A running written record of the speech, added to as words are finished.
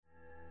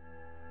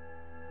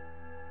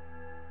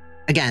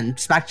again,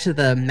 it's back to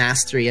the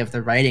mastery of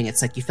the writing.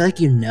 It's like you feel like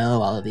you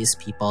know all of these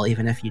people,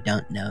 even if you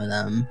don't know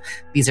them.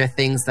 These are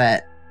things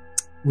that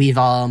we've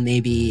all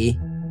maybe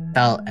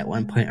felt at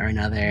one point or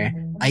another.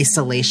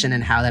 Isolation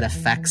and how that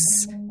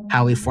affects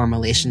how we form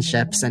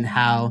relationships, and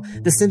how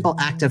the simple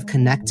act of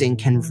connecting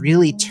can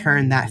really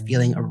turn that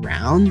feeling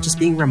around. Just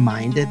being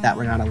reminded that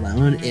we're not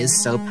alone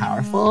is so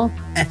powerful.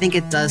 I think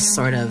it does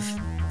sort of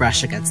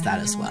brush against that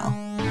as well.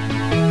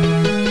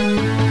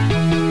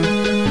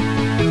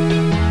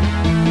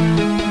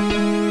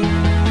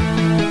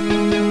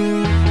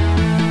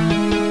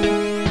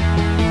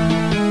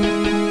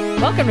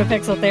 Welcome to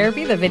Pixel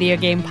Therapy, the video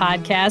game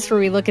podcast where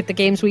we look at the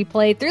games we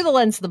play through the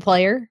lens of the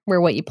player, where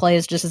what you play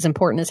is just as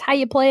important as how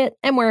you play it,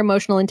 and where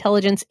emotional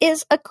intelligence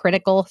is a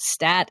critical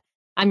stat.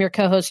 I'm your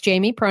co-host,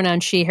 Jamie,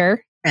 pronouns she,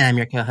 her. And I'm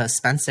your co-host,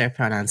 Spencer,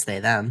 pronouns they,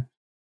 them.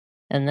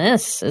 And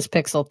this is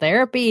Pixel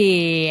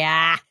Therapy.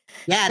 Yeah,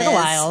 it's been a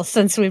while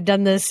since we've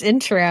done this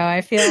intro.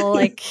 I feel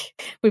like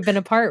we've been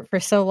apart for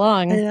so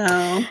long. I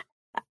know.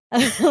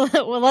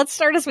 Well, let's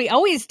start as we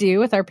always do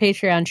with our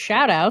Patreon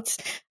shout-outs.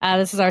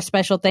 This is our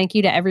special thank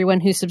you to everyone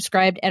who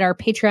subscribed at our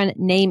Patreon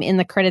name in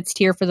the credits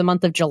tier for the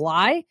month of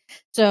July.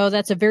 So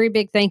that's a very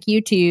big thank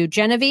you to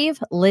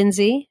Genevieve,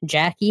 Lindsay,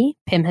 Jackie,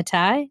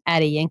 Pimhatai,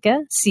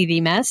 Adiyinka,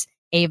 CD Mess,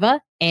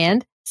 Ava,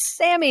 and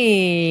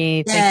Sammy.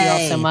 Yay. Thank you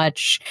all so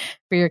much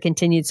for your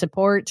continued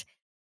support.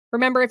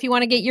 Remember, if you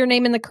want to get your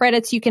name in the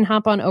credits, you can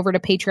hop on over to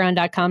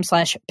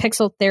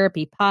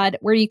patreon.com/pixeltherapypod,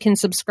 where you can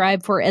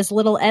subscribe for as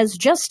little as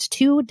just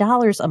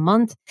 $2 a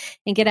month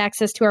and get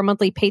access to our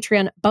monthly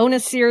Patreon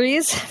bonus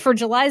series. For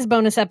July's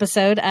bonus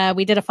episode,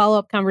 we did a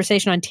follow-up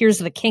conversation on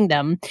Tears of the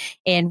Kingdom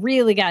and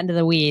really got into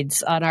the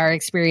weeds on our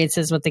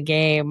experiences with the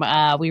game.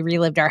 We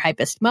relived our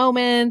hypest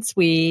moments.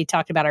 We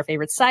talked about our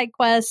favorite side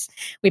quests.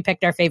 We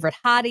picked our favorite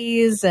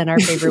hotties and our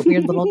favorite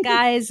weird little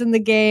guys in the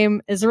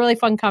game. It was a really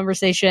fun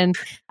conversation.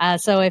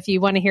 So if you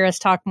want to hear us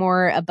talk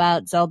more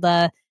about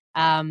Zelda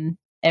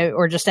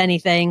or just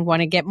anything,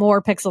 want to get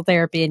more pixel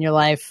therapy in your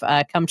life,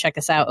 come check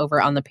us out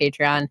over on the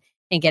Patreon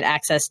and get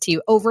access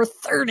to over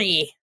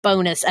 30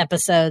 bonus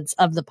episodes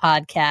of the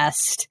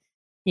podcast.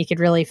 You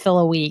could really fill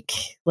a week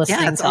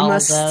listening to all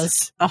of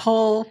those. A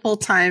whole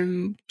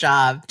full-time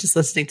job just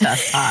listening to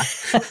us talk.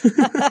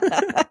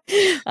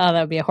 Oh,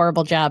 that would be a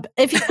horrible job.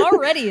 If you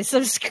already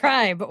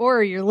subscribe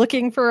or you're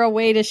looking for a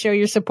way to show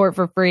your support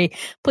for free,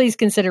 please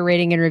consider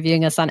rating and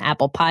reviewing us on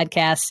Apple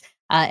Podcasts.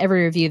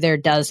 Every review there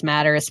does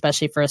matter,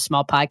 especially for a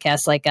small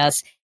podcast like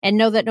us. And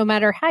know that no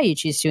matter how you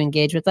choose to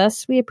engage with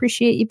us, we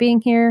appreciate you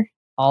being here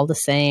all the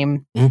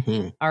same.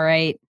 Mm-hmm. All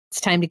right,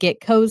 it's time to get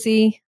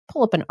cozy,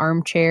 pull up an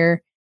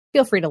armchair.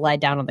 Feel free to lie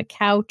down on the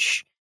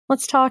couch.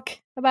 Let's talk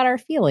about our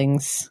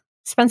feelings.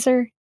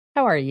 Spencer,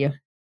 how are you?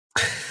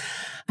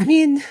 I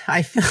mean,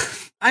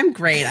 I'm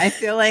great. I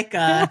feel like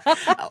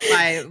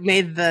I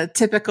made the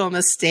typical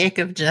mistake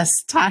of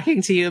just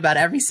talking to you about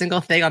every single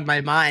thing on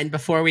my mind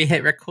before we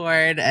hit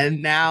record.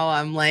 And now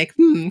I'm like,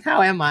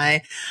 how am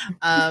I?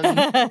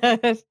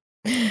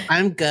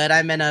 I'm good.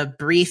 I'm in a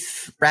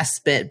brief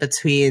respite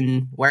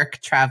between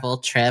work travel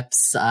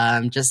trips.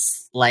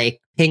 Just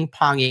like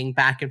ping-ponging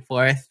back and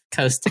forth,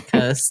 coast to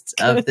coast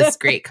of this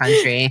great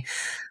country.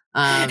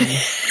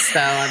 So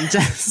I'm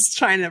just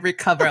trying to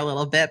recover a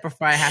little bit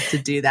before I have to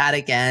do that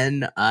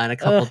again in a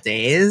couple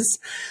days.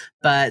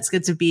 But it's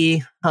good to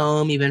be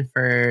home even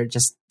for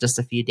just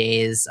a few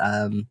days.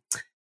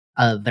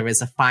 There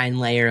was a fine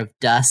layer of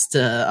dust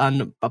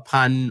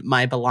upon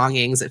my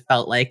belongings. It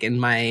felt like in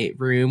my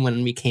room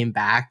when we came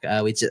back.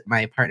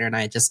 My partner and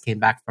I just came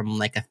back from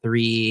like a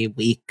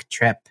 3-week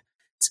trip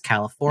to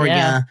California.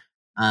 Yeah.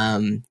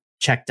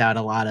 Checked out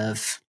a lot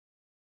of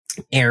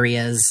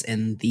areas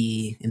in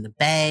the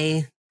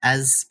Bay,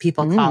 as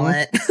people call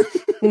it.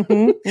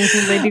 Mm-hmm.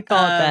 They do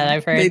call it that.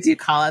 I've heard they do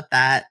call it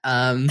that.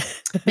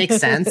 Makes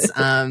sense.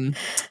 And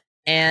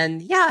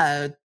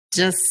yeah,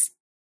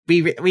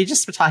 we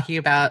just were talking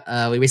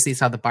about. We recently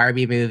saw the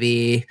Barbie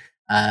movie.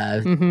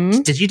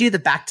 Did you do the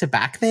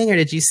back-to-back thing, or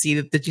did you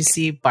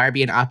see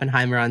Barbie and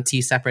Oppenheimer on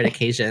 2 separate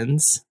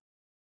occasions?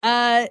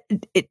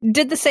 It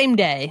did the same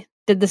day.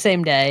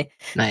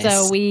 Nice.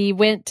 So we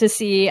went to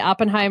see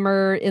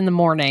Oppenheimer in the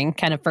morning,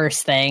 kind of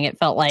first thing. It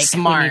felt like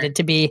we needed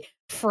to be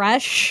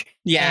fresh,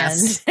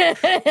 yes,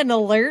 and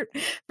alert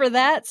for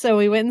that. So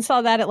we went and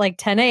saw that at like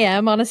 10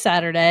 a.m. on a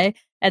Saturday.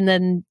 And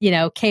then,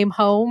 came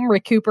home,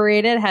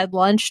 recuperated, had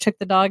lunch, took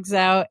the dogs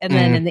out, and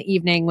then in the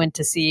evening went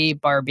to see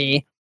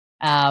Barbie.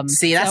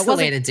 See, that's the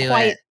way to do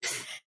it.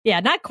 Yeah,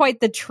 not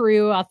quite the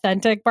true,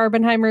 authentic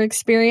Barbenheimer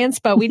experience,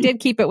 but we did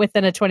keep it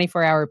within a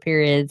 24-hour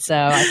period. So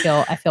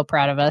I feel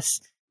proud of us.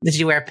 Did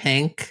you wear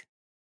pink?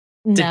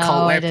 Did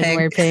Colt wear pink?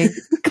 Wear pink.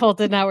 Colt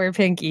did not wear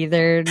pink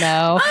either.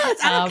 No,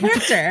 it's out of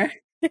character.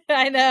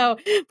 I know,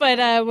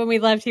 but when we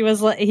left,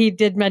 he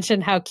did mention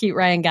how cute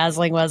Ryan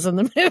Gosling was in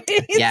the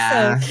movie.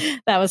 Yeah, so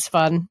that was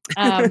fun.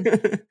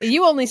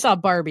 You only saw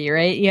Barbie,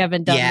 right? You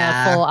haven't done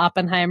the full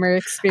Oppenheimer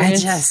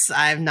experience.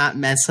 I'm not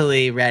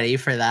mentally ready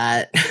for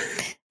that.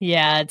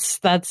 Yeah,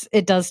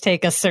 it does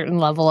take a certain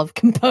level of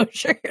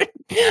composure.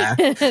 Yeah.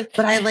 But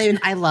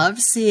I love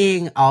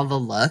seeing all the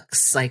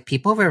looks. Like,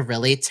 people were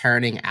really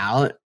turning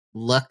out.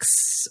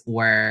 Looks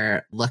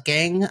were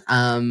looking.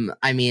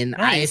 I mean,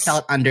 Nice. I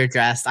felt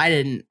underdressed.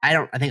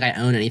 I think I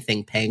own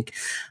anything pink.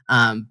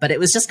 But it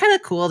was just kind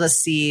of cool to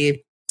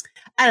see.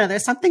 I don't know,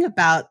 there's something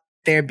about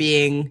there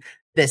being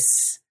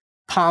this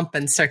pomp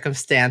and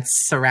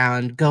circumstance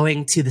around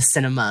going to the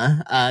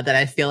cinema that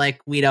I feel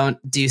like we don't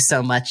do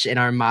so much in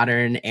our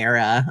modern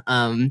era.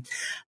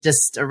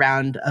 Just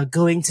around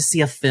going to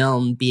see a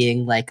film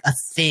being like a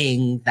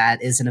thing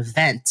that is an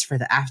event for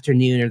the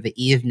afternoon or the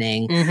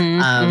evening.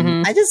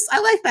 I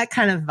like that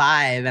kind of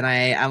vibe, and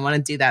I want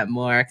to do that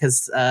more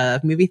because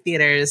movie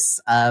theaters,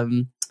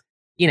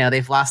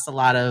 they've lost a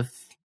lot of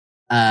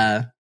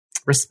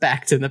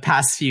respect in the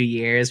past few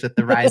years with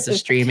the rise of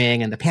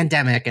streaming and the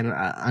pandemic and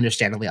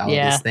understandably all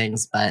of these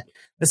things. But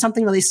there's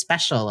something really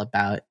special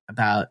about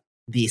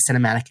the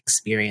cinematic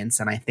experience.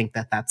 And I think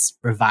that that's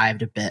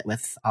revived a bit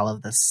with all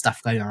of the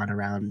stuff going on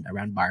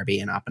around Barbie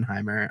and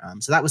Oppenheimer.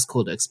 So that was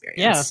cool to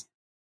experience.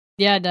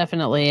 Yeah,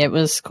 definitely. It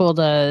was cool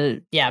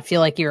to,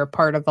 feel like you're a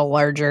part of a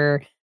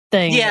larger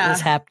thing that was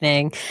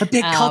happening. A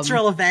big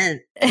cultural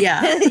event.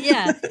 Yeah.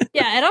 yeah.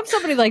 And I'm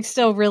somebody like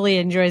still really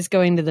enjoys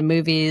going to the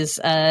movies.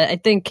 I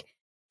think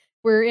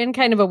we're in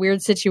kind of a weird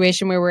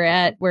situation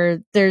where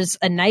there's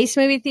a nice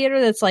movie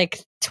theater that's like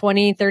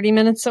 20, 30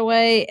 minutes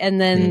away. And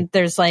then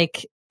there's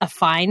like a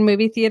fine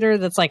movie theater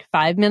that's like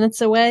 5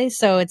 minutes away.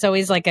 So it's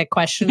always like a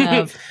question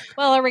of,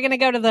 well, are we going to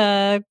go to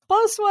the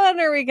close one?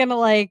 Or are we going to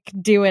like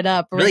do it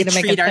up? Are we going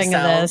to make a thing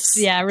of this?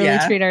 Yeah, really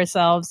treat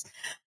ourselves.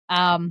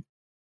 And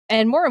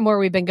more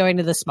we've been going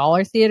to the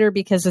smaller theater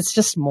because it's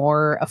just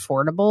more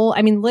affordable.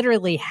 I mean,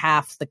 literally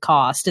half the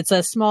cost. It's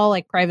a small,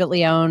 like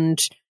privately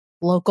owned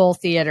local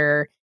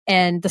theater.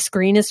 And the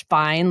screen is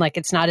fine. Like,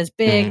 it's not as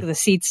big. The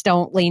seats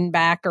don't lean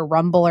back or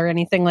rumble or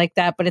anything like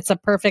that. But it's a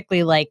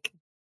perfectly like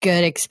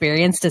good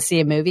experience to see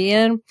a movie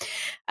in.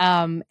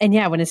 And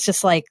when it's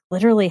just like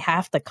literally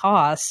half the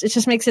cost, it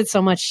just makes it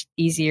so much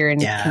easier and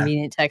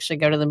convenient to actually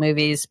go to the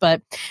movies.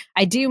 But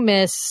I do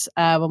miss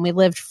when we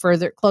lived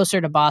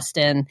closer to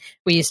Boston,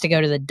 we used to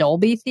go to the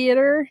Dolby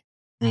Theater,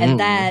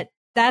 and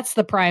that's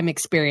the prime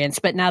experience.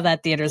 But now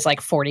that theater's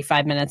like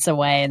 45 minutes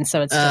away, and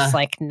so it's just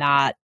like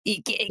not.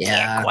 You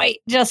can't quite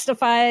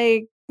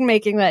justify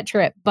making that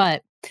trip,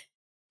 but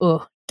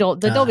the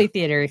Dolby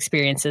Theater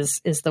experience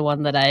is the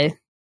one that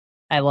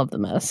I love the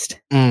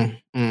most. So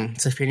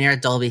if you're near a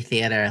Dolby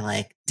Theater,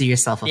 like, do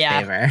yourself a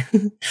favor.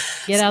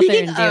 Get out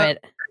there and do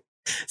it.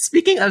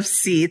 Speaking of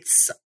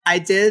seats, I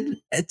did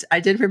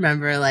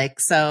remember, like,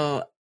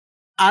 so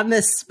on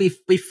this,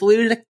 we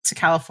flew to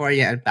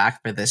California and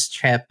back for this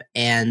trip,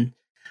 and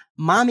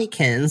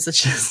Mommykins,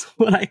 which is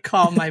what I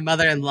call my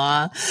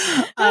mother-in-law,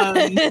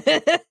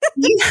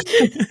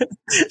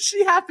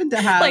 she happened to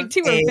have like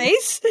to her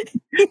face.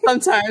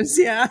 Sometimes,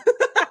 yeah.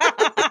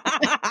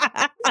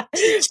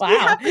 She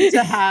happened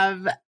to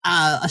have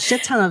a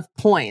shit ton of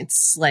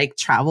points, like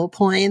travel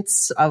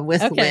points,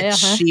 with which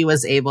she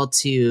was able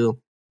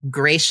to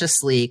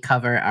graciously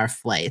cover our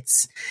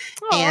flights.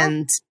 Aww.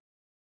 And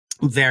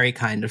very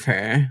kind of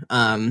her.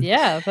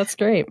 Yeah, that's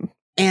great.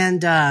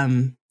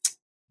 And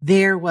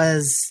there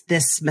was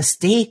this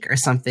mistake or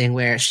something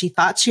where she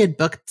thought she had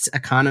booked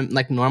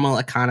normal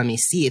economy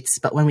seats,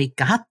 but when we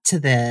got to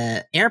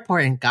the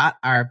airport and got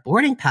our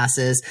boarding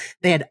passes,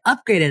 they had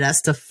upgraded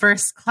us to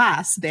first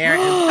class there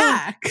and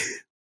back.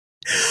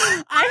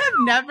 I have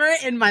never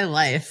in my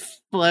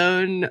life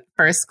flown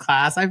first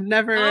class. I've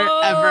never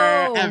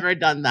ever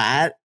done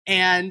that.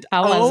 And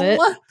how was it?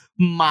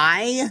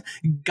 My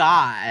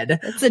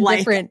God.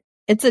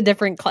 It's a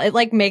different, it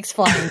like makes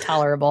flying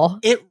tolerable.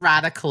 It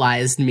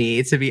radicalized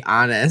me, to be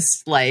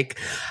honest. Like,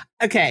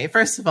 okay,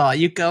 first of all,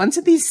 you go into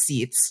these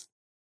seats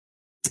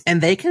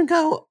and they can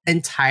go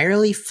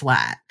entirely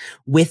flat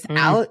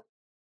without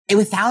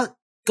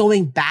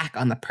going back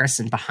on the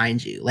person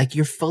behind you. Like,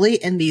 you're fully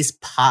in these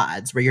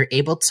pods where you're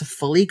able to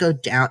fully go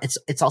down.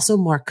 It's also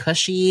more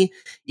cushy.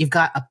 You've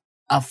got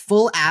a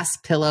full ass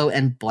pillow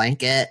and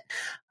blanket.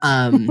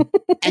 And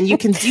you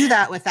can do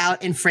that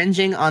without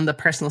infringing on the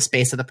personal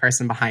space of the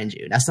person behind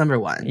you. That's number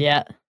one.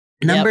 Yeah.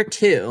 Number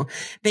two,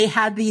 they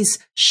had these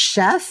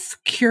chef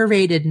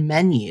curated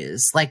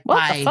menus, like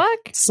by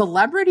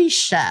celebrity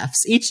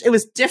chefs. It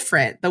was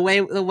different. The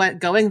way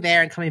going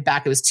there and coming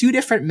back, it was two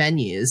different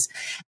menus.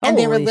 And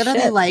they were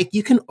literally like,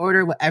 you can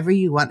order whatever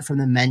you want from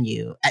the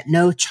menu at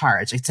no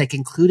charge. It's like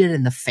included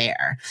in the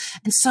fare.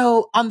 And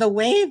so on the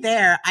way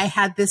there, I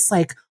had this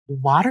like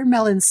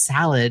watermelon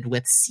salad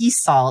with sea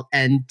salt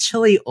and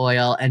chili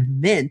oil and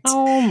mint.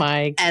 Oh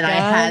my God. And I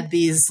had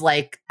these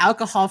like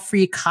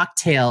alcohol-free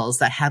cocktails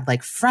that had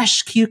like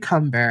fresh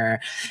cucumber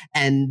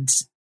and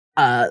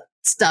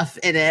stuff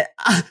in it.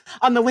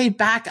 On the way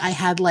back, I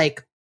had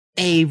like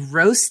a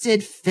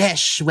roasted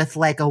fish with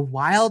like a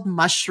wild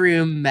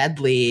mushroom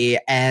medley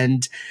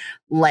and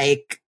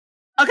like,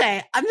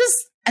 okay,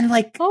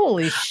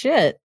 holy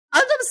shit.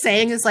 All I'm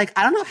saying is like,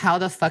 I don't know how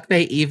the fuck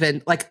they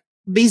even, like,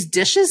 these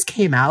dishes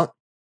came out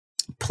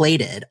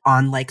plated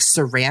on like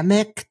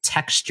ceramic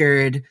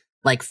textured,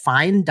 like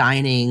fine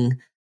dining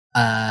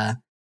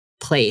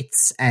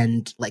plates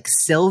and like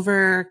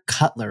silver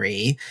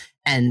cutlery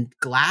and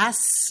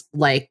glass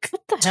like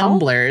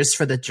tumblers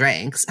for the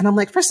drinks. And I'm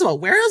like, first of all,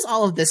 where is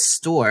all of this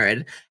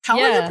stored? How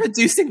are you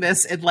producing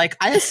this in, like,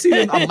 I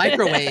assume a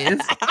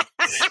microwave?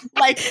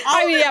 Like,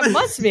 I mean, it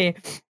must be.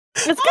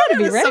 It's got to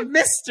be, right? It's a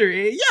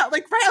mystery. Yeah,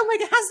 like, right. I'm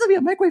like, it has to be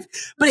a microwave.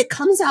 But it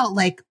comes out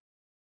like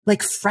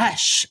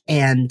fresh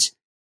and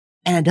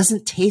it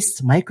doesn't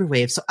taste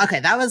microwave. So, okay,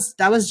 that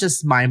was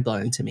just mind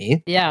blowing to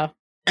me. Yeah.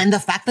 And the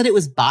fact that it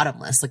was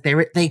bottomless, like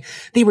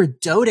they were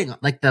doting,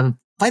 like the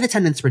flight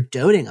attendants were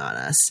doting on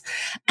us.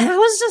 And I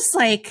was just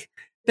like,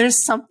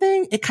 there's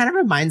something, it kind of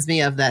reminds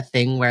me of that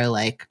thing where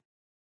like,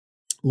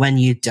 when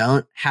you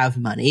don't have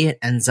money, it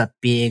ends up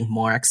being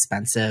more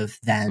expensive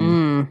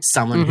than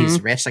someone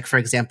who's rich. Like, for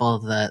example,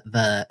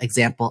 the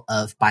example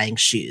of buying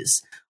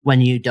shoes. When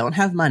you don't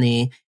have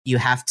money, you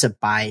have to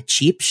buy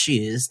cheap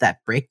shoes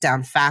that break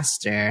down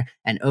faster.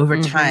 And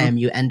over time,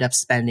 you end up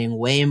spending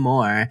way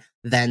more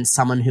than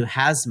someone who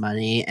has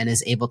money and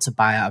is able to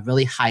buy a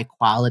really high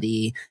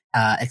quality,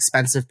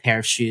 expensive pair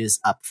of shoes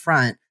up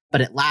front.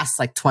 But it lasts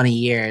like 20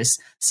 years.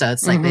 So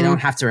it's like they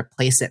don't have to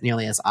replace it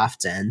nearly as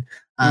often.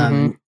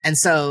 And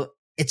so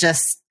it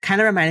just kind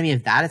of reminded me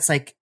of that. It's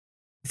like,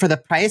 for the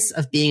price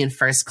of being in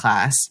first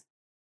class,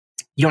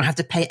 you don't have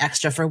to pay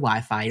extra for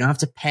Wi-Fi. You don't have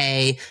to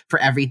pay for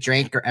every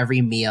drink or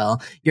every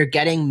meal. You're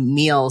getting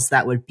meals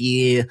that would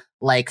be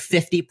like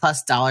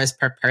 $50+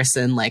 per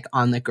person, like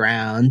on the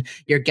ground.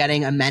 You're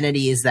getting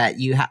amenities that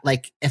you have.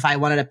 Like, if I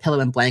wanted a pillow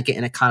and blanket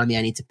in economy,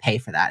 I need to pay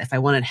for that. If I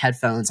wanted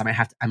headphones, I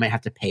might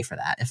have to pay for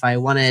that. If I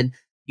wanted,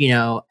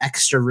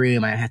 extra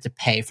room, I have to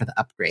pay for the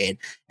upgrade.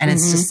 And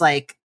it's just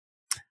like,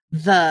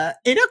 the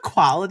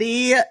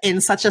inequality in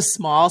such a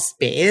small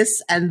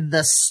space and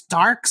the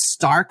stark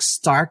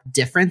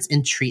difference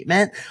in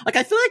treatment. Like,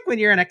 I feel like when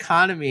you're in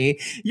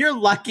economy, you're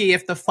lucky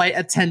if the flight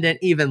attendant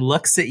even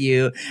looks at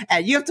you,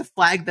 and you have to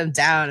flag them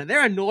down, and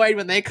they're annoyed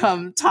when they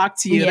come talk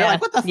to you. Yeah. They're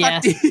like, what the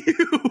fuck do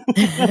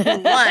you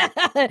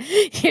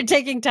want? You're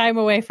taking time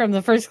away from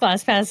the first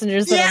class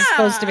passengers that I'm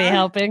supposed to be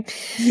helping.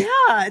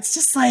 Yeah. It's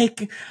just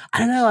like, I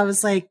don't know. I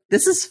was like,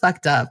 this is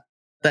fucked up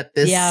that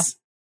this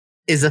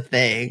is a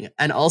thing.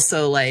 And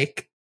also,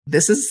 like,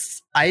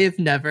 I've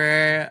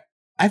never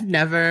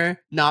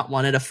not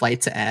wanted a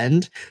flight to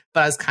end,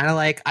 but I was kind of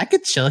like, I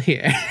could chill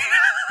here.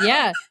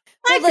 Yeah.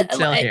 I could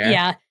chill here.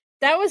 Yeah.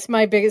 That was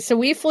my biggest. So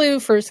we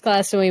flew first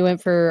class when we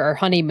went for our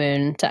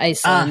honeymoon to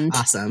Iceland.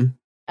 Awesome.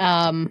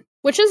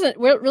 Which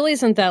really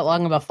isn't that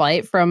long of a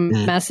flight from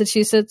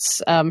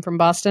Massachusetts, from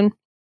Boston.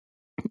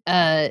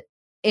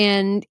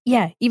 And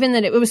yeah, even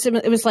then it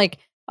was like,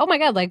 oh my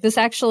God, like, this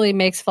actually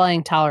makes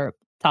flying tolerable.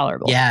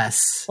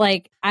 Yes.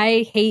 Like,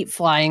 I hate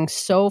flying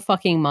so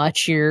fucking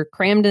much. You're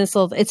crammed in this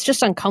little, it's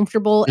just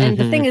uncomfortable. And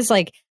the thing is,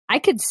 like, I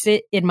could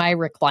sit in my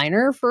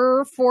recliner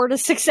for 4 to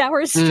 6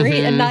 hours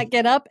straight and not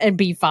get up and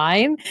be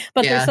fine.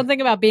 But there's something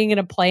about being in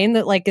a plane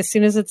that, like, as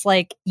soon as it's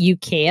like, you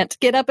can't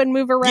get up and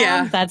move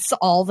around, that's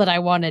all that I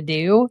want to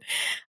do.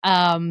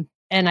 And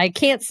I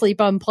can't sleep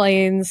on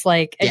planes.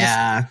 Like,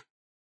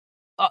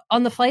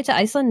 on the flight to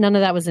Iceland, none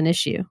of that was an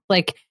issue.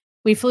 Like,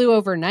 we flew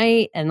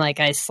overnight, and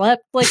like, I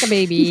slept like a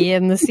baby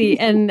in the seat,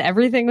 and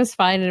everything was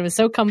fine, and it was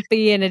so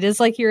comfy, and it is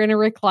like you're in a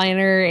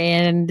recliner,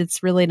 and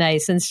it's really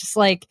nice. And it's just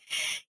like,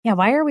 yeah,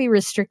 why are we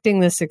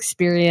restricting this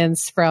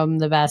experience from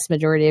the vast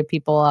majority of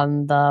people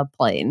on the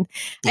plane?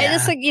 Yeah. And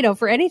it's like,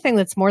 for anything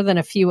that's more than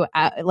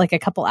like a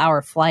couple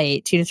hour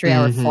flight, 2 to 3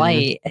 hour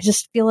flight, I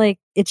just feel like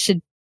it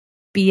should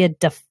be a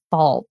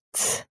default.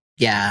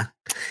 Yeah.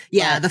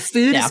 Yeah. The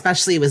food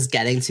especially was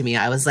getting to me.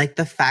 I was like,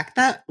 the fact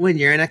that when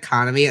you're in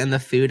economy and the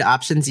food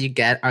options you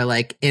get are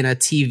like in a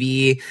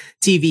TV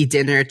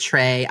dinner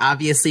tray,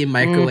 obviously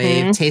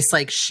microwave, tastes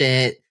like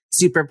shit,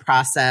 super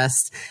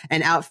processed.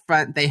 And out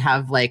front, they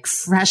have like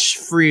fresh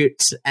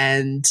fruit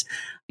and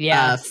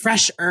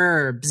fresh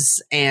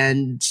herbs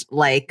and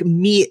like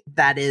meat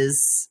that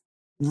is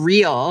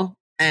real.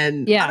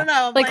 And I don't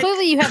know. Like,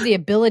 clearly you have the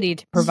ability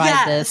to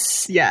provide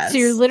this. Yes. So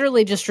you're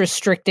literally just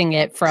restricting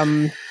it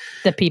from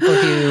the people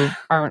who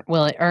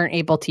aren't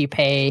able to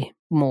pay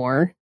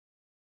more.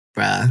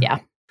 Bruh. Yeah.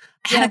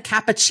 I had a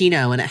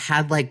cappuccino and it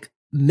had like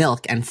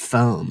milk and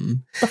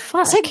foam. The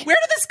fuck? It's like, where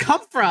did this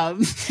come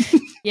from?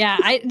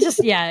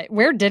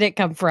 Where did it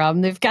come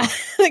from? They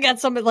got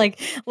something like,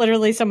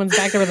 literally someone's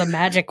back there with a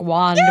magic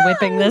wand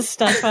whipping this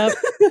stuff up.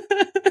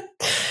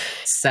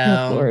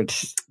 So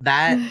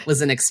that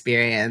was an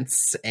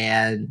experience,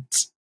 and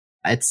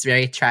it's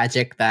very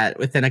tragic that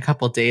within a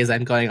couple of days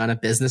I'm going on a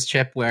business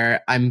trip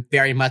where I'm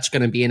very much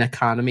going to be in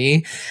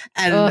economy.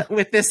 And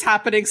with this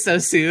happening so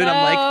soon,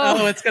 I'm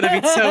like, it's going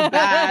to be so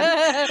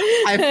bad.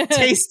 I've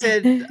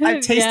tasted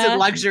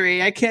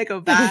luxury. I can't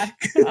go back.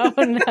 Oh,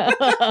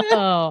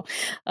 no.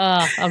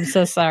 I'm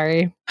so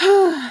sorry.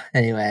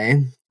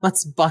 Anyway,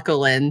 let's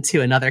buckle into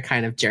another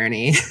kind of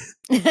journey.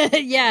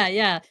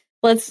 Yeah.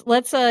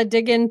 Let's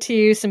dig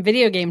into some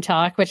video game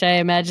talk, which I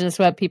imagine is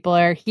what people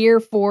are here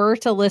for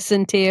to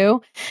listen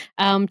to.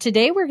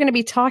 Today we're going to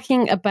be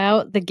talking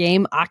about the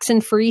game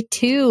Oxenfree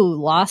 2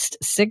 Lost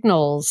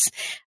Signals.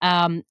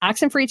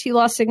 Oxenfree 2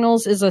 Lost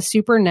Signals is a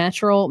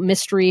supernatural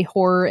mystery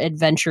horror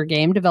adventure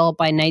game developed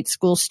by Night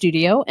School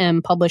Studio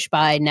and published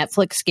by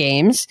Netflix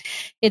Games.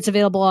 It's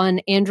available on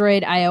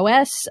Android,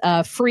 iOS,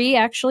 free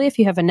actually if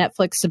you have a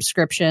Netflix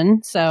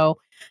subscription. So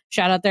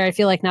shout out there. I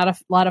feel like not a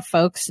lot of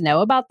folks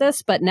know about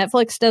this, but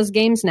Netflix does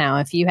games now.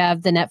 If you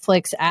have the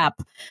Netflix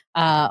app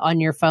on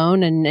your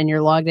phone and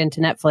you're logged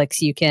into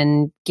Netflix, you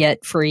can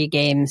get free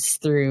games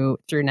through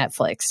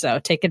Netflix. So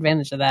take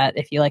advantage of that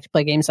if you like to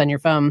play games on your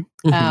phone.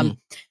 Mm-hmm.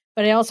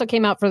 But it also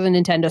came out for the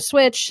Nintendo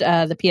Switch,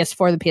 the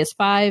PS4, the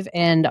PS5,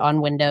 and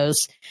on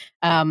Windows.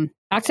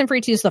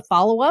 Oxenfree 2 is the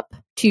follow-up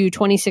to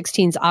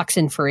 2016's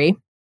Oxenfree,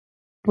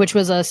 which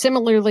was a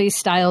similarly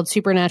styled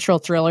supernatural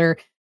thriller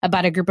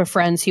about a group of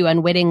friends who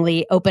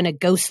unwittingly open a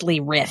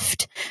ghostly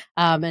rift.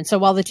 And so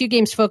while the two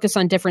games focus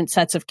on different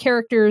sets of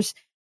characters,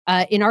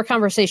 in our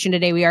conversation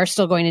today, we are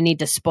still going to need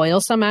to spoil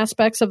some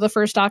aspects of the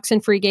first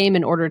Oxenfree game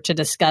in order to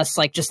discuss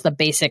like just the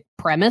basic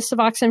premise of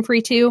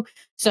Oxenfree 2.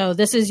 So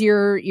this is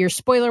your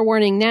spoiler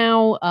warning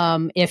now.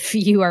 If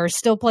you are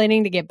still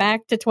planning to get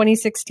back to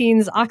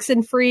 2016's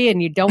Oxenfree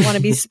and you don't want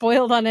to be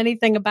spoiled on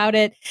anything about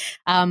it,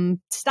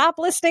 stop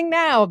listening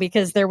now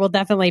because there will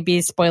definitely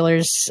be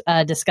spoilers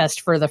discussed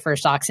for the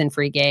first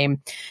Oxenfree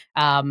game.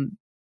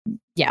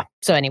 Yeah.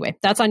 So anyway,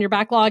 that's on your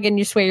backlog and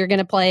you swear you're going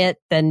to play it,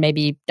 then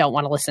maybe don't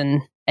want to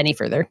listen any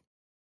further.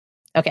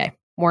 Okay.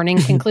 Warning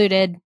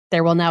concluded.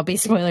 There will now be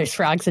spoilers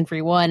for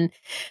Oxenfree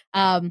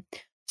 1.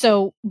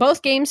 So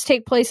both games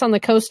take place on the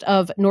coast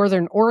of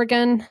Northern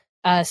Oregon,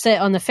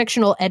 set on the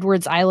fictional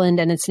Edwards Island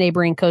and its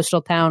neighboring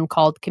coastal town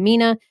called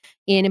Kamina.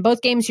 And in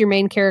both games, your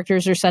main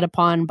characters are set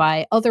upon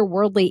by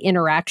otherworldly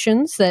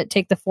interactions that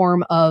take the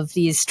form of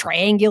these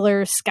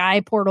triangular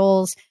sky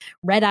portals,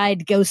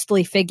 red-eyed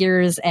ghostly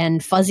figures,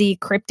 and fuzzy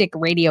cryptic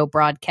radio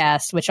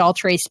broadcasts, which all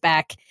trace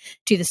back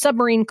to the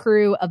submarine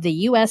crew of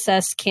the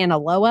USS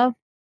Kanaloa.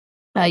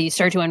 You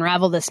start to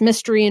unravel this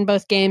mystery in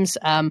both games,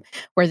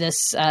 where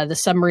the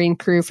submarine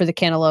crew for the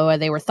Kanaloa,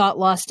 they were thought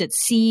lost at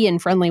sea in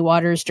friendly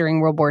waters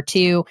during World War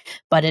II,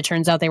 but it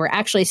turns out they were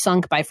actually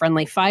sunk by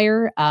friendly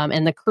fire,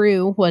 and the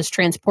crew was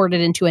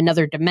transported into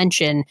another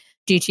dimension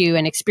due to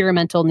an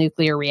experimental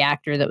nuclear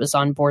reactor that was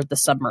on board the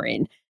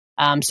submarine.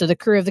 So the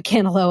crew of the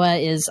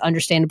Kanaloa is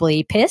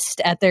understandably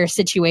pissed at their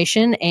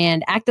situation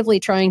and actively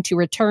trying to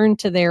return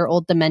to their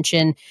old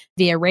dimension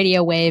via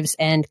radio waves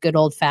and good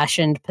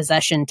old-fashioned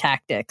possession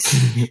tactics.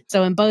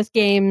 So in both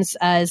games,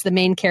 as the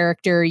main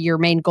character, your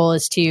main goal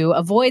is to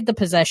avoid the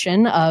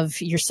possession of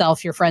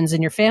yourself, your friends,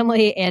 and your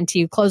family, and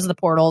to close the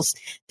portals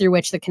through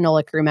which the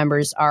Canola crew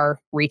members are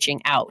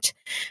reaching out.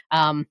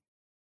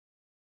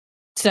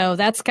 So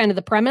that's kind of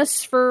the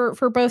premise for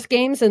both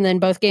games. And then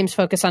both games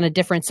focus on a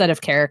different set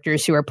of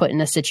characters who are put in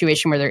a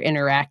situation where they're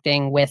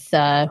interacting with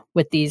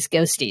these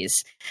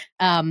ghosties.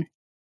 The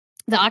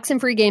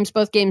Oxenfree games,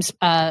 both games,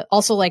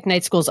 also like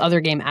Night School's other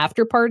game,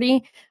 After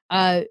Party,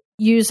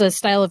 use a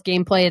style of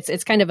gameplay.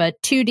 It's kind of a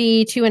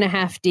 2D,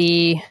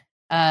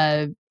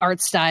 2.5D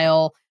art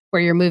style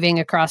where you're moving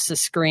across the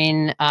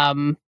screen,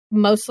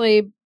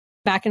 mostly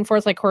back and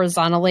forth like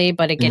horizontally,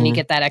 but again, you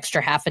get that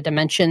extra half a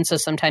dimension. So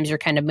sometimes you're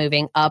kind of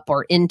moving up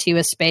or into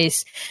a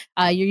space.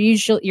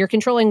 You're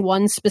controlling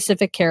one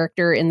specific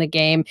character in the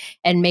game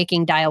and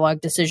making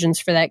dialogue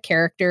decisions for that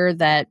character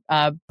that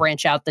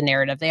branch out the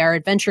narrative. They are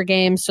adventure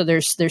games, so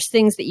there's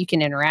things that you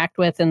can interact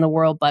with in the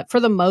world, but for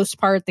the most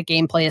part, the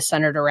gameplay is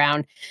centered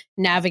around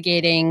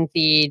navigating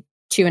the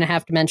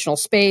 2.5 dimensional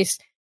space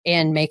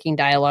and making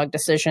dialogue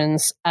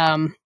decisions.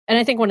 And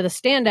I think one of the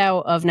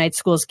standout of Night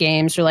School's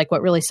games, or like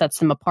what really sets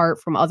them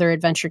apart from other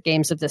adventure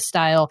games of this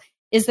style,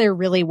 is their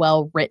really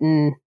well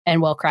written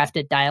and well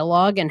crafted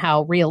dialogue and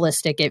how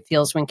realistic it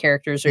feels when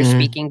characters are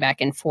speaking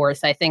back and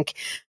forth. I think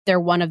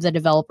they're one of the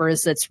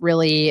developers that's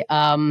really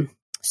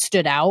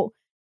stood out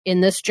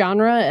in this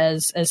genre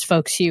as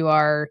folks who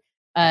are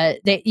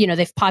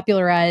they've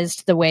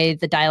popularized the way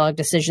the dialogue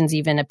decisions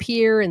even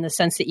appear, in the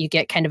sense that you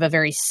get kind of a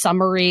very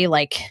summary,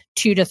 like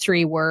 2 to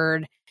 3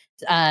 word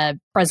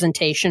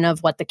presentation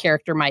of what the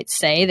character might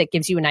say that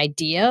gives you an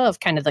idea of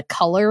kind of the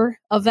color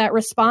of that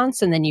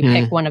response, and then you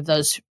pick one of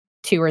those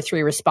 2 or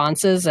 3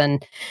 responses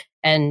and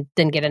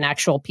then get an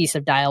actual piece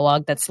of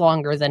dialogue that's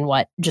longer than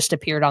what just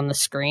appeared on the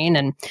screen.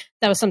 And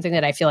that was something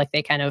that I feel like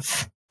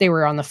they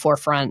were on the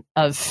forefront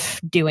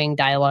of doing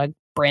dialogue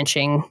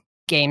branching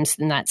games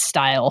in that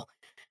style.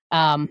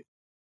 But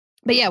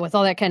yeah, with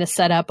all that kind of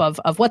setup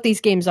of what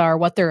these games are,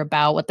 what they're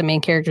about, what the main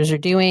characters are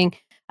doing,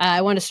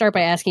 I want to start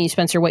by asking you,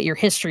 Spencer, what your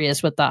history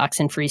is with the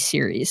Oxenfree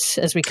series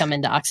as we come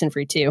into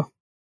Oxenfree 2.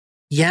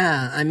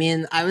 Yeah, I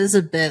mean, I was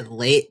a bit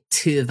late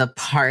to the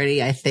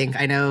party, I think.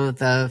 I know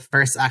the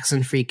first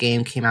Oxenfree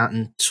game came out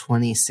in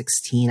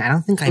 2016. I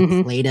don't think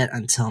I played it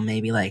until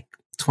maybe like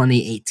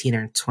 2018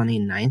 or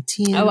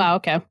 2019. Oh, wow,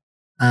 okay.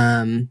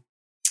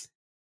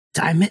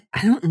 I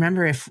don't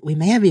remember if we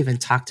may have even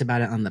talked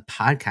about it on the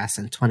podcast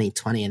in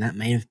 2020, and that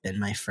may have been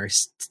my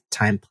first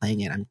time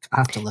playing it. I'll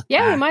have to look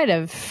Yeah, back. we might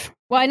have.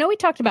 Well, I know we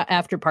talked about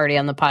After Party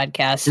on the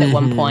podcast at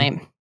one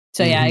point.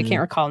 So yeah, I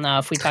can't recall now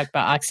if we talked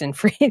about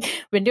Oxenfree.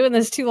 We've been doing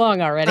this too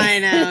long already. I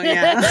know,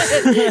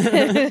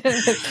 yeah.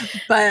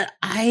 But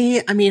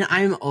I mean,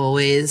 I'm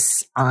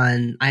always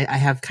on, I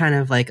have kind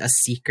of like a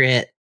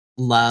secret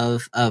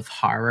love of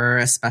horror,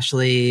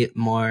 especially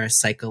more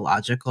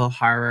psychological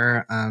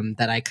horror,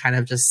 that I kind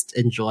of just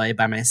enjoy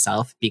by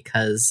myself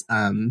because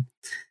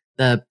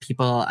the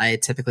people I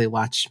typically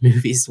watch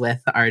movies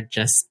with are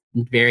just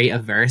very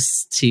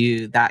averse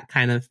to that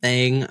kind of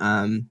thing.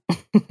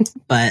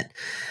 But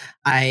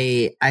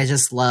I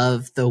just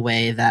love the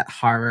way that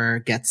horror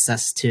gets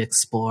us to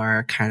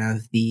explore kind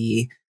of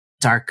the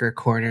darker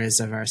corners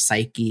of our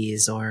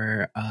psyches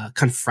or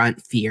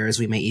confront fears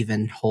we may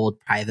even hold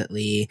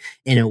privately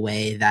in a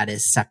way that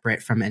is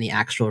separate from any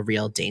actual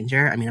real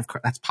danger. I mean, of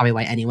course, that's probably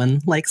why anyone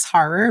likes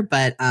horror,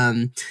 but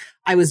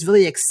I was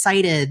really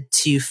excited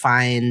to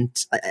find,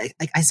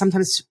 I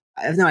sometimes,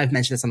 I know I've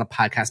mentioned this on the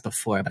podcast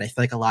before, but I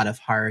feel like a lot of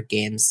horror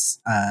games,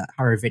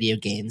 horror video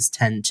games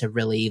tend to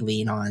really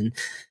lean on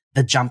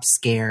the jump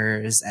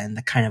scares and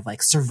the kind of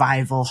like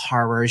survival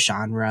horror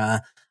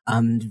genre,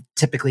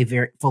 typically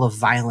very full of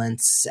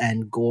violence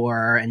and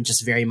gore and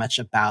just very much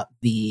about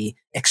the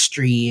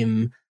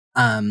extreme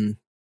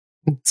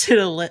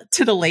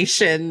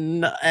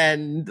titillation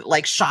and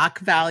like shock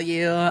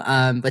value,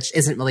 which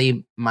isn't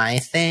really my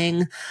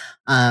thing.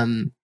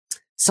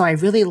 So I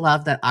really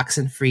love that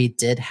Oxenfree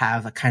did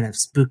have a kind of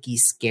spooky,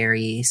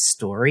 scary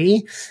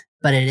story,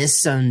 but it is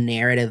so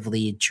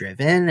narratively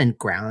driven and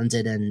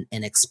grounded in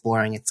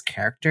exploring its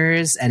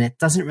characters. And it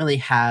doesn't really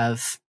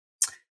have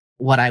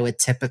what I would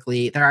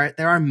typically, there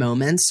are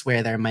moments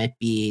where there might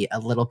be a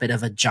little bit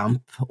of a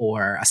jump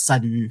or a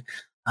sudden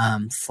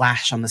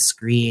flash on the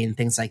screen,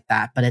 things like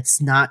that, but it's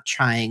not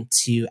trying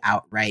to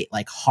outright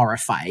like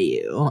horrify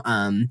you.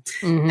 And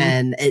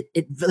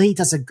it really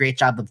does a great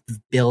job of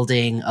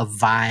building a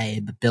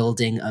vibe,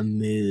 building a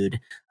mood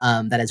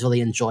that is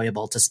really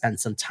enjoyable to spend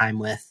some time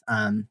with.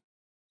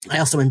 I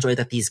also enjoy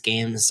that these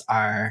games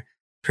are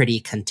pretty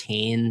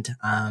contained.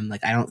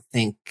 Like I don't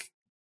think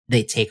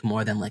they take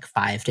more than like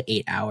 5 to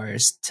 8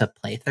 hours to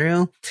play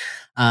through.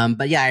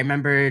 But yeah, I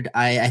remembered,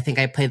 I think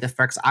I played the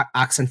first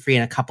Oxenfree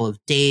in a couple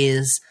of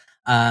days.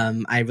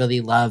 I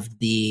really loved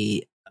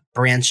the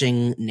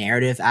branching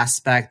narrative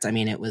aspect. I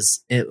mean, it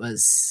was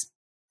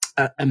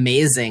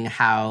amazing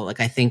how, like,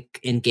 I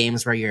think in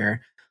games where you're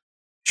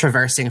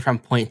traversing from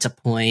point to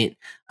point,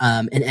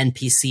 an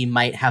NPC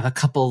might have a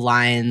couple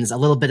lines, a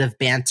little bit of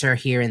banter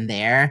here and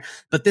there,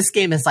 but this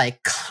game is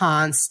like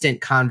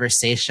constant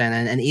conversation.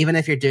 And even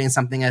if you're doing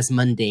something as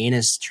mundane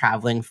as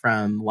traveling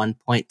from one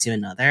point to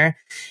another,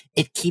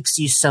 it keeps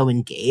you so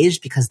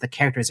engaged because the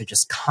characters are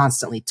just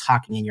constantly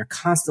talking and you're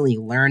constantly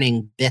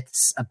learning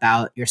bits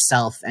about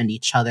yourself and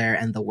each other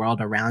and the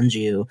world around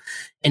you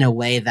in a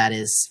way that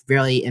is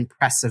really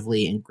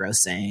impressively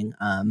engrossing.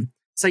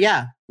 So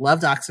yeah,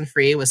 loved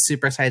Oxenfree, was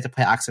super excited to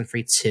play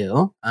Oxenfree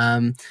 2.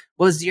 What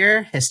was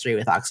your history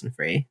with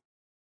Oxenfree?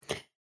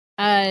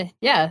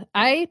 Yeah,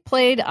 I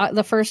played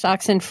the first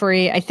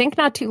Oxenfree, I think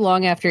not too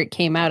long after it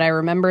came out. I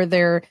remember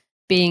there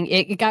being,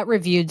 it got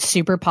reviewed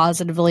super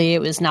positively.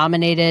 It was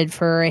nominated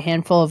for a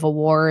handful of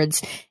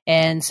awards.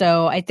 And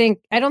so I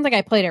don't think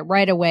I played it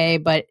right away,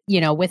 but, you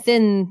know,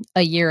 within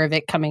a year of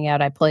it coming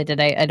out, I played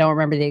it. I don't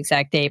remember the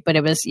exact date, but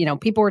it was, you know,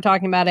 people were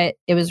talking about it.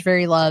 It was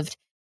very loved.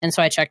 And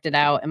so I checked it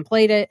out and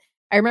played it.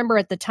 I remember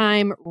at the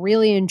time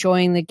really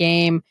enjoying the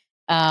game,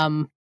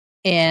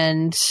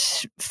 and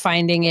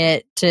finding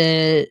it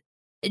to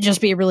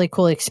just be a really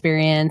cool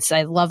experience.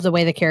 I love the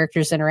way the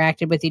characters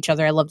interacted with each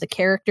other. I love the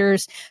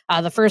characters.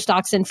 The first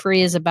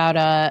Oxenfree is about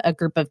a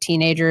group of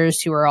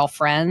teenagers who are all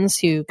friends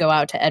who go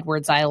out to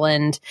Edwards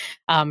Island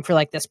for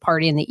like this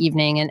party in the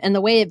evening. And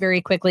the way it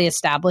very quickly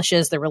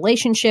establishes the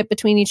relationship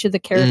between each of the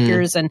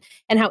characters and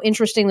how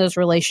interesting those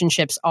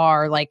relationships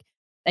are. Like,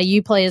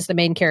 you play as the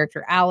main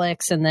character,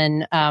 Alex, and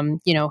then,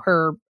 you know,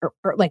 her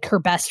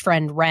best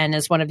friend, Ren,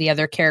 is one of the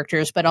other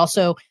characters, but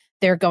also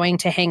they're going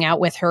to hang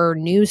out with her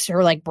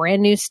like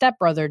brand new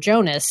stepbrother,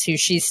 Jonas, who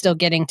she's still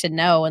getting to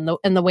know.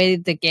 And the way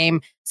the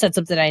game sets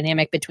up the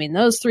dynamic between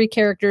those three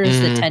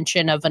characters, the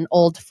tension of an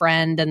old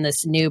friend and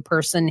this new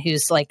person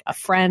who's like a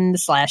friend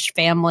 /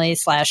 family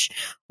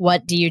 /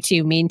 what do you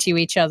two mean to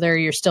each other?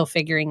 You're still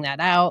figuring that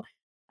out.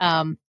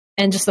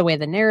 And just the way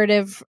the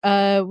narrative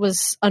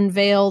was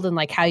unveiled and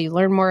like how you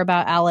learn more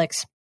about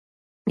Alex.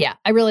 Yeah,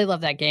 I really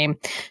love that game.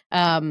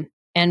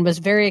 And was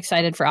very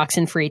excited for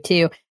Oxenfree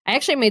 2. I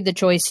actually made the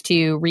choice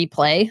to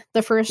replay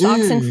the first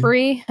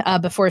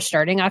Oxenfree before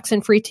starting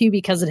Oxenfree 2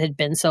 because it had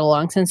been so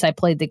long since I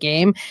played the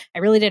game. I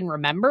really didn't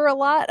remember a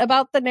lot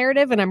about the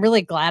narrative, and I'm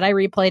really glad I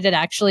replayed it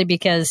actually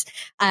because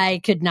I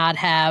did not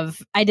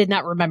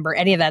remember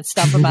any of that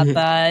stuff about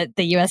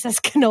the USS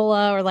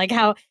Canola or like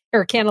how,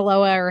 or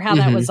Kanaloa, or how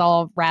that was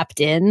all wrapped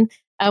in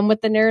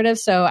with the narrative.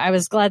 So I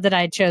was glad that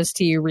I chose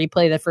to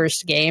replay the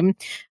first game.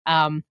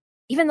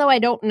 Even though I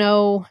don't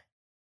know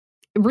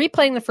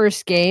replaying the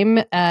first game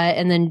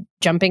and then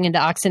jumping into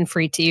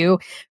Oxenfree 2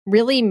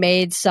 really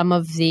made some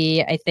of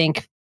the, I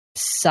think,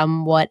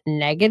 somewhat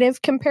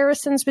negative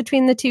comparisons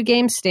between the two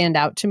games stand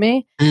out to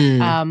me.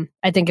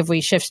 I think if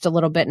we shift a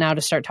little bit now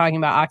to start talking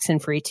about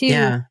Oxenfree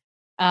 2,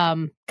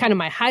 kind of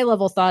my high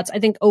level thoughts, I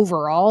think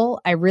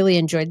overall I really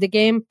enjoyed the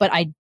game, but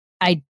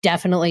I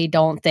definitely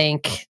don't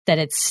think that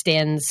it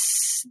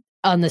stands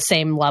on the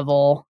same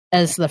level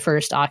as the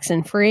first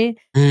Oxenfree.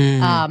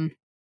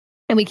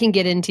 And we can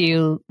get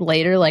into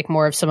later, like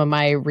more of some of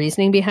my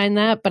reasoning behind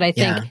that. But I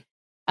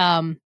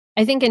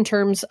think in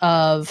terms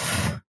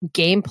of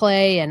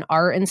gameplay and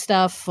art and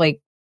stuff,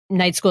 like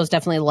Night School has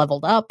definitely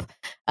leveled up.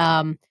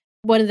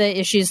 One of the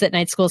issues that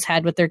Night School's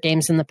had with their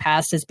games in the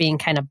past is being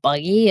kind of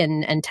buggy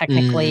and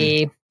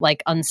technically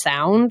like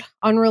unsound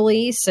on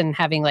release and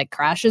having like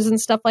crashes and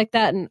stuff like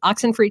that. And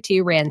Oxenfree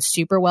 2 ran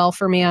super well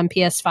for me on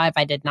PS5.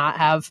 I did not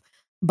have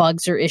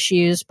bugs or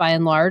issues by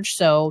and large,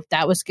 so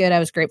that was good. I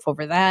was grateful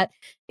for that.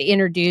 They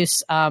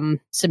introduced some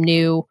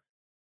new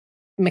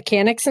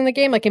mechanics in the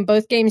game. Like in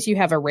both games, you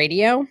have a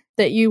radio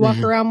that you walk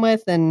around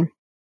with and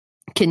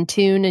can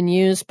tune and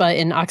use, but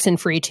in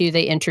Oxenfree 2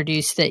 they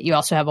introduced that you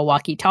also have a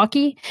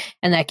walkie-talkie,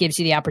 and that gives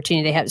you the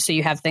opportunity to have, so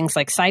you have things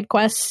like side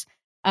quests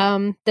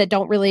that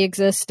don't really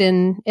exist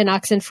in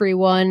Oxenfree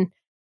 1.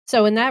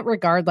 So in that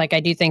regard, like I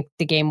do think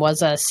the game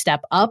was a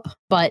step up,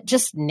 but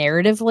just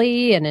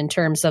narratively and in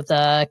terms of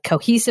the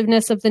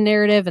cohesiveness of the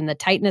narrative and the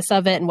tightness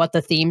of it and what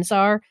the themes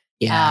are,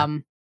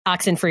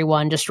 Oxenfree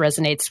 1 just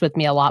resonates with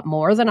me a lot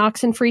more than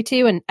Oxenfree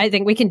 2, and I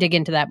think we can dig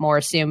into that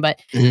more soon. But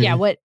yeah,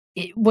 what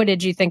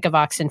did you think of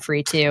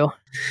Oxenfree 2?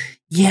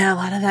 Yeah, a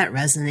lot of that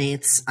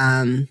resonates.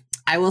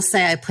 I will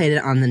say I played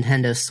it on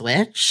Nintendo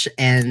Switch,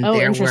 and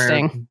there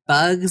were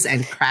bugs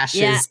and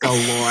crashes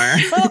galore.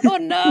 Oh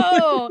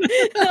no!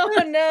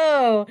 Oh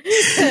no!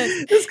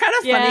 It's kind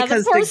of funny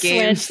because the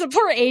game, the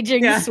poor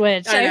aging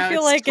Switch. I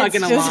feel like it's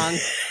just along.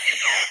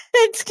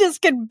 It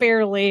just can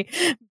barely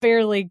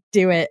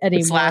do it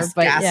anymore. Its last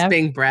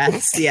gasping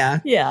breaths, yeah.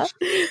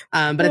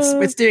 But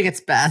it's doing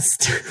its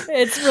best.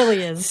 It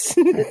really is.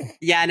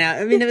 Yeah, no,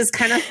 I mean, it was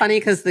kind of funny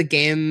because the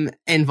game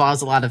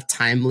involves a lot of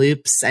time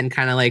loops and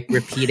kind of like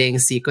repeating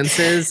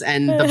sequences,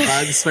 and the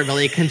bugs were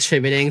really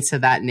contributing to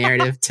that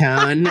narrative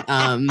tone.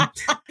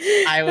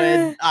 I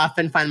would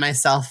often find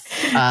myself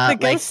the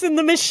ghost in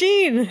the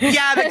machine.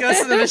 Yeah, the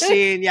ghost in the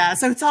machine. Yeah,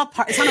 so it's not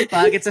a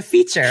bug; it's a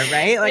feature,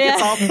 right? Like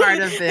it's all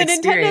part of the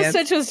experience. Nintendo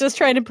Switch was just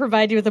trying to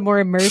provide you with a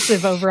more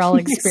immersive overall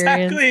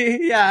experience.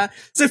 Exactly. Yeah.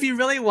 So if you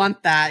really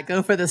want that,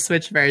 go for the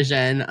Switch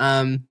version.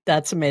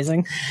 That's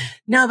amazing.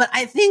 No, but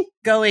I think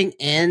going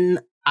in,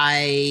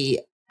 I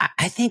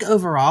think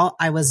overall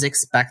I was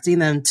expecting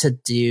them to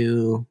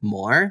do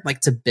more,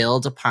 like to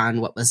build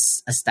upon what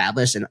was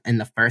established in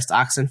the first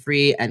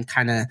Oxenfree and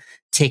kind of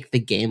take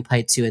the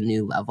gameplay to a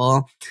new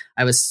level.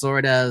 I was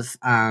sort of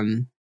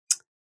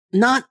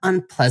not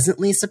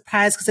unpleasantly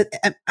surprised because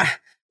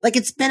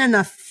it's been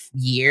enough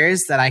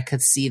years that I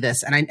could see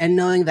this, and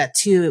knowing that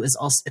too,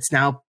 it's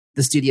now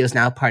the studio is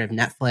now part of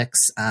Netflix,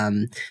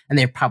 and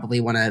they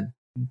probably want to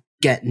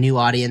get new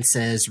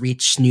audiences,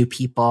 reach new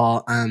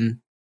people.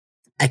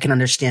 I can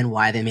understand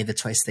why they made the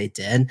choice they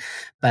did,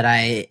 but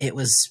it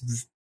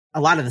was a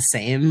lot of the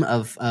same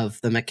of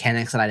the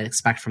mechanics that I'd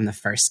expect from the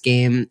first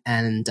game,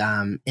 and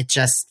it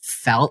just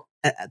felt.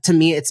 To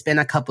me, it's been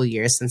a couple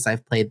years since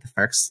I've played the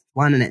first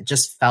one, and it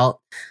just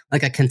felt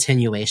like a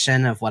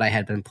continuation of what I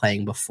had been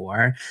playing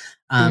before,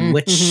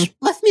 which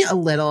left me a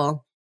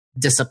little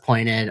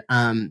disappointed.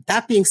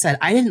 That being said,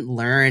 I didn't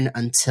learn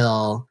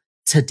until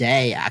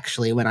today,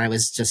 actually, when I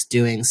was just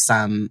doing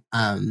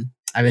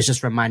I was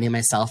just reminding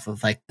myself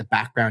of like the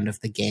background of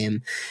the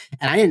game.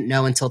 And I didn't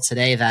know until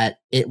today that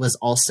it was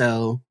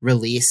also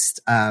released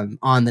on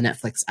the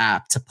Netflix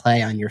app to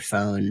play on your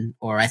phone,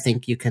 or I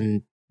think you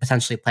can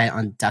potentially play it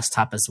on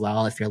desktop as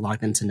well if you're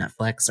logged into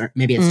Netflix, or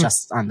maybe it's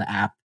just on the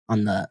app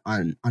on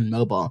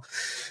mobile.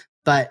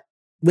 But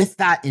with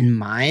that in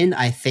mind,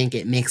 I think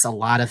it makes a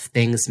lot of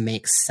things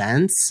make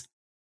sense.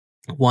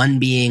 One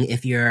being,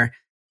 if you're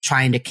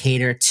trying to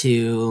cater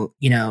to,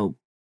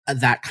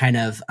 that kind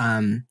of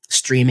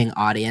streaming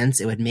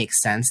audience, it would make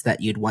sense that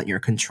you'd want your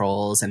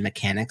controls and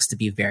mechanics to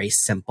be very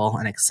simple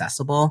and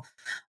accessible.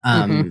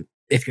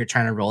 If you're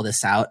trying to roll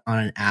this out on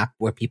an app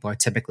where people are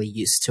typically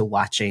used to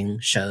watching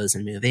shows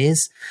and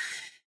movies.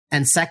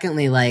 And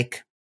secondly,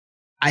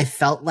 I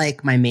felt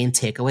like my main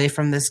takeaway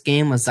from this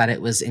game was that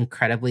it was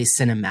incredibly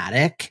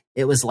cinematic.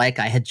 It was like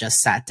I had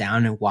just sat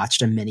down and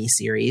watched a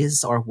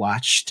miniseries or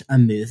watched a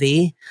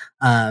movie.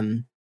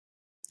 And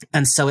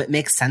so it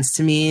makes sense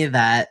to me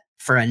that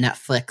for a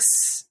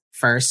Netflix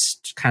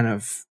first kind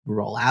of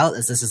rollout,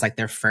 as this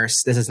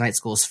is Night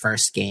School's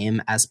first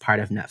game as part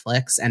of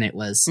Netflix, and it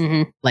was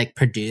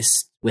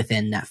produced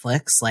within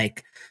Netflix.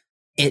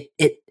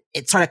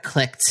 It sort of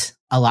clicked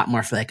a lot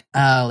more for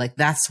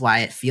that's why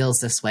it feels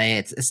this way.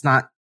 It's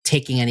not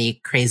taking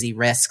any crazy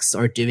risks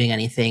or doing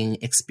anything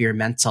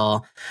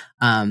experimental,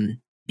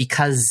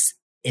 because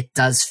it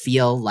does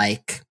feel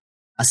like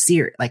a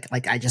series,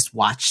 like I just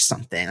watched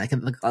something. Like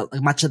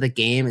much of the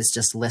game is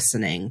just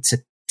listening to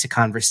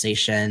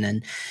conversation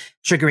and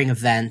triggering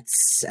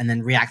events and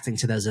then reacting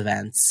to those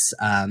events.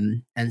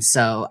 And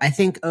so I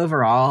think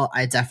overall,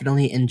 I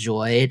definitely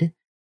enjoyed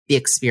the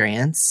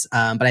experience,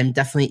 but I'm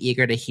definitely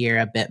eager to hear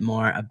a bit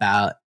more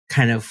about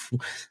kind of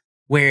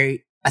where,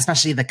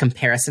 especially the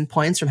comparison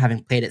points from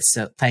having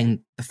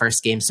playing the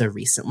first game so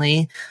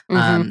recently.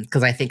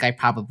 Because I think I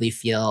probably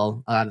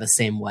feel a lot of the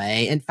same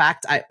way. In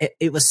fact,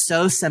 it was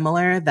so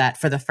similar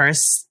that for the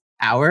first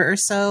hour or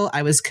so,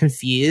 I was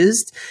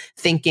confused,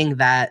 thinking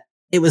that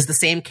it was the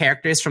same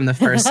characters from the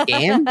first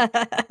game.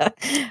 Okay.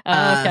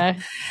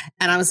 And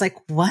I was like,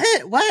 what?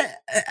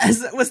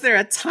 Was there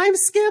a time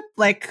skip?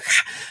 Like,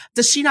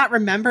 does she not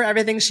remember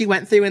everything she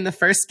went through in the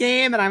first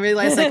game? And I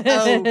realized, like,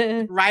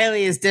 oh,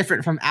 Riley is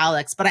different from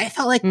Alex. But I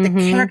felt like the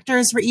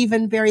characters were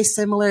even very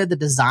similar. The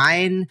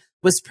design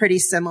was pretty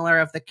similar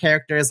of the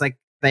characters.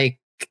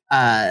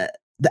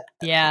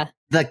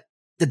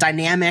 The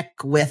dynamic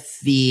with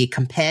the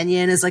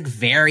companion is like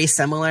very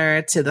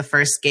similar to the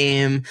first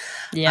game.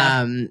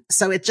 Yeah.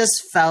 So it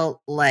just felt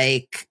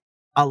like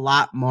a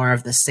lot more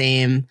of the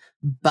same,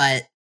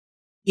 but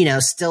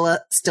still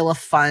a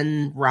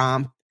fun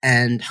romp,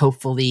 and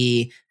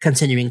hopefully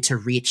continuing to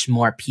reach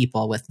more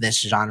people with this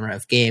genre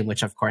of game,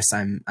 which of course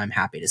I'm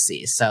happy to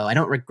see. So I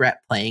don't regret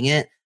playing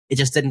it. It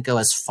just didn't go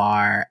as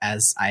far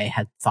as I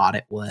had thought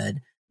it would.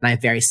 And I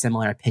have very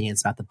similar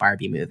opinions about the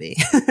Barbie movie.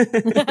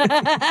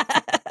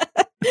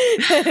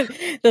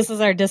 This is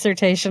our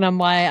dissertation on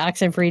why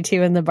Oxenfree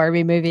 2 and the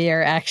Barbie movie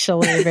are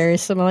actually very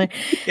similar.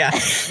 Yeah.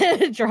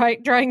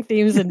 drawing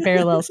themes and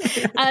parallels.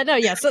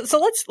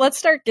 So let's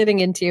start getting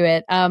into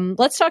it.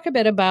 Let's talk a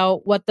bit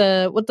about what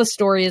the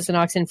story is in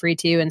Oxenfree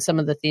 2 and some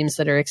of the themes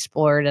that are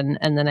explored, and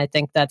then I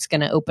think that's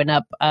going to open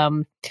up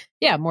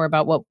more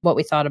about what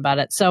we thought about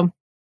it. So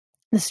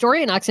the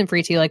story in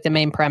Oxenfree 2, like the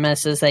main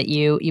premise is that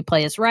you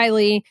play as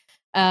Riley.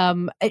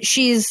 I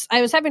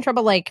was having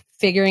trouble like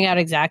figuring out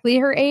exactly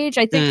her age.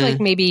 I think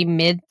like maybe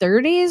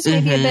mid-30s,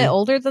 maybe a bit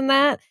older than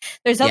that.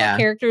 There's other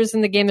characters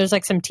in the game. There's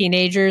like some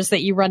teenagers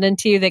that you run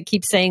into that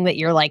keep saying that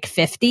you're like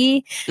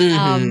 50.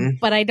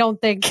 But I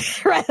don't think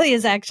Riley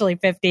is actually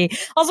 50.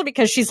 Also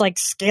because she's like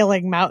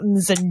scaling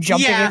mountains and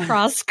jumping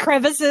across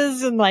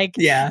crevices and like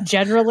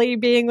generally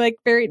being like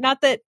very,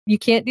 not that you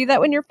can't do that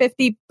when you're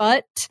 50,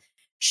 but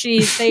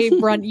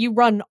you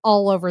run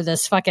all over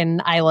this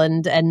fucking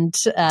island and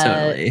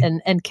totally.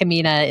 and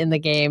Kamina in the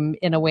game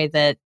in a way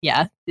that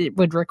it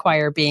would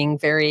require being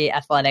very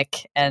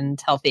athletic and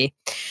healthy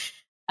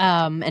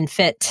and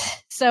fit.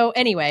 So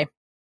anyway,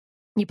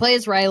 you play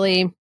as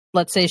Riley.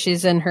 Let's say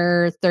she's in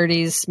her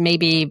 30s,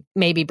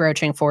 maybe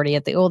broaching 40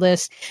 at the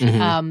oldest.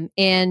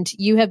 And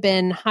you have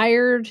been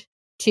hired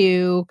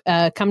to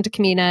come to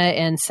Kamina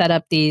and set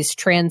up these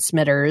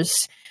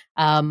transmitters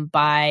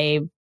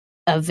by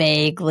a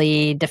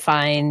vaguely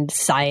defined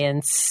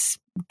science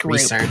group.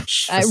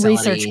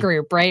 Research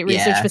group, right?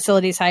 Research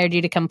facilities hired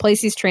you to come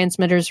place these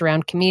transmitters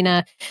around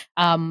Kamina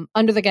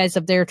under the guise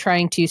of they're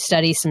trying to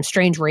study some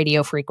strange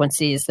radio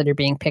frequencies that are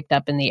being picked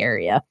up in the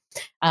area.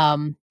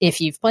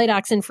 If you've played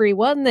Oxenfree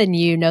 1, then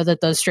you know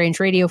that those strange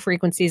radio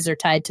frequencies are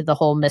tied to the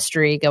whole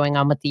mystery going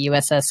on with the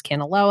USS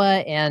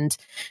Kanaloa and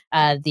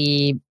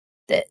and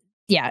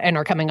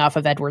are coming off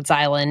of Edwards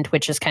Island,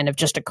 which is kind of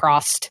just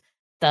across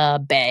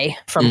the bay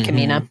from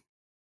Kamina.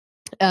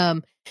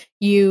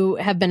 You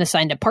have been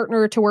assigned a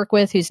partner to work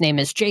with whose name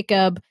is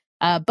Jacob.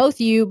 Both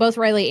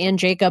Riley and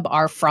Jacob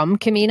are from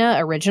Kamina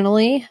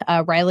originally.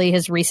 Riley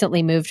has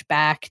recently moved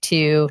back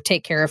to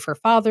take care of her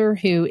father,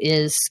 who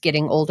is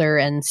getting older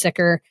and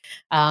sicker.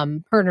 Her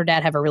and her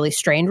dad have a really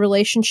strained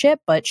relationship,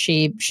 but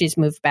she's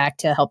moved back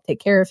to help take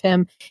care of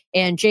him.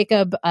 And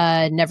Jacob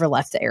never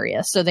left the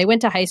area. So they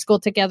went to high school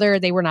together.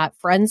 They were not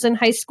friends in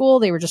high school.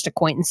 They were just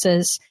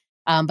acquaintances.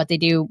 But they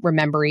do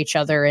remember each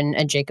other,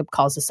 and Jacob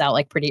calls this out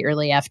like pretty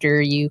early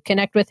after you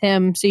connect with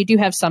him. So you do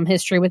have some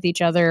history with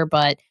each other,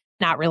 but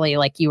not really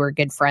like you were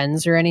good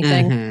friends or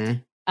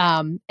anything.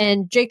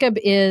 And Jacob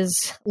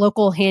is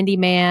local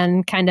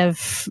handyman, kind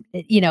of,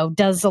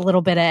 does a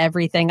little bit of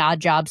everything, odd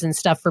jobs and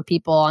stuff for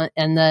people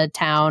in the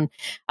town,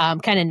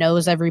 kind of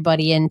knows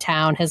everybody in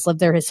town, has lived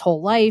there his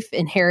whole life,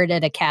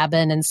 inherited a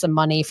cabin and some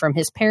money from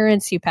his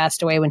parents who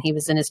passed away when he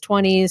was in his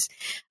 20s,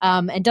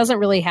 and doesn't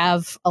really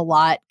have a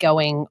lot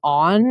going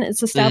on.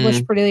 It's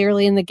established pretty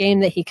early in the game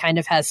that he kind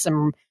of has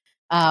some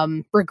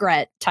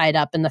regret tied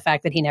up in the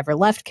fact that he never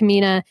left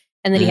Kamina.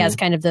 And then he has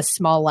kind of this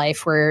small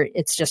life where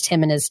it's just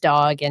him and his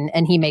dog,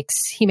 and he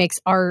makes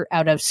art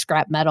out of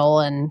scrap metal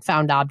and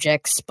found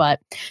objects,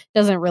 but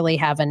doesn't really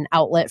have an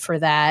outlet for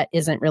that,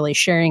 isn't really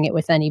sharing it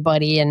with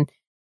anybody, and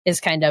is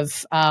kind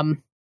of I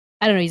don't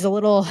know, he's a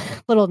little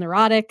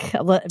neurotic,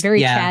 very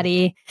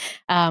chatty,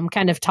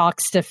 kind of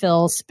talks to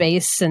fill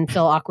space and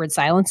fill awkward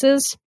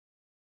silences.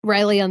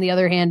 Riley, on the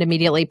other hand,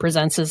 immediately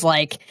presents as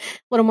like a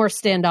little more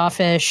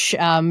standoffish.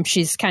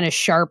 She's kind of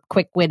sharp,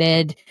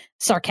 quick-witted,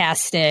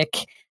 sarcastic.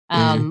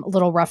 a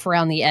little rough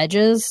around the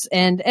edges.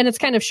 And it's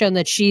kind of shown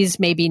that she's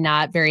maybe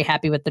not very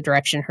happy with the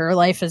direction her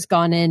life has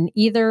gone in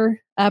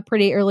either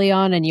pretty early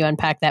on. And you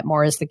unpack that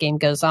more as the game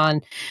goes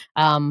on.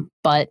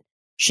 But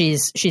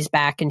she's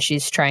back and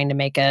she's trying to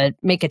make a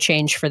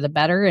change for the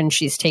better. And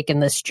she's taken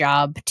this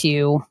job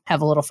to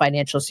have a little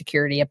financial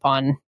security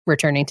upon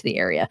returning to the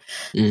area.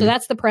 So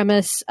that's the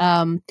premise.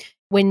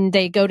 When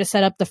they go to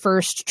set up the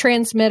first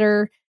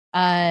transmitter,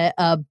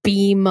 a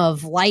beam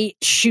of light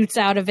shoots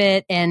out of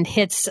it and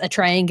hits a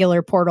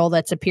triangular portal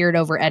that's appeared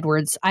over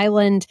Edwards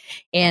Island.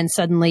 And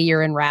suddenly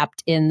you're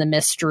enwrapped in the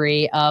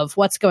mystery of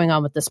what's going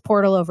on with this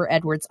portal over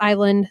Edwards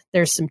Island.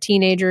 There's some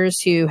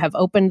teenagers who have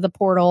opened the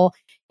portal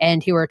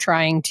and who are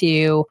trying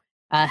to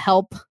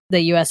help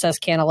the USS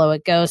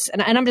Kanaloa Ghost.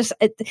 And I'm just,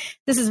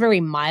 this is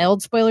very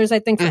mild spoilers, I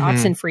think, for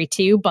Oxenfree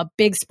 2, but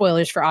big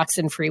spoilers for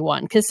Oxenfree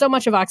 1, because so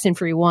much of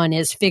Oxenfree 1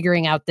 is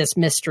figuring out this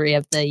mystery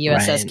of the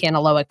USS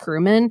Kanaloa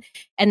crewmen.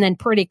 And then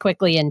pretty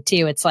quickly in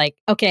 2, it's like,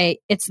 okay,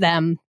 it's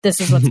them.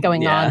 This is what's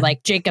going on.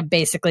 Like Jacob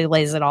basically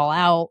lays it all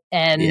out.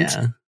 And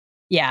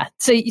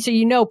so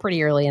you know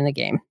pretty early in the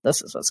game,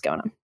 this is what's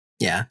going on.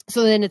 Yeah.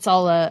 So then it's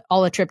all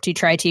a trip to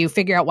try to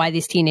figure out why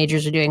these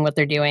teenagers are doing what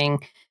they're doing,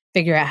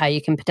 figure out how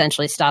you can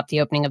potentially stop the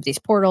opening of these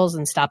portals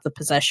and stop the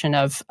possession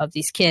of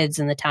these kids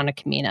in the town of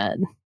Kamina,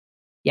 and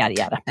yada,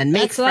 yada. And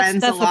make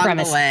friends along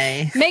the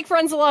way. Make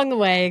friends along the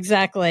way,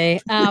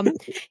 exactly.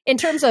 In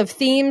terms of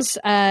themes,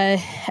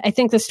 I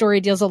think the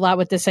story deals a lot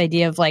with this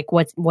idea of like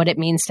what it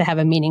means to have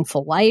a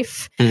meaningful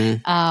life,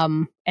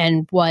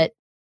 and what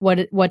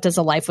does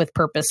a life with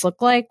purpose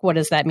look like? What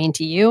does that mean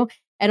to you?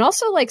 And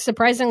also, like,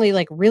 surprisingly,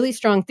 like really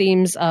strong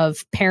themes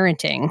of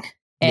parenting.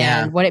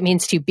 And what it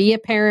means to be a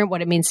parent,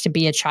 what it means to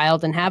be a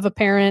child and have a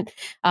parent,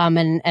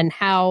 and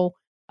how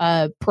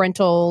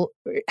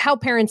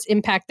parents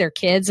impact their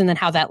kids, and then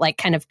how that like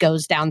kind of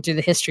goes down through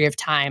the history of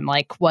time,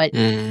 like what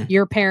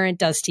your parent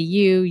does to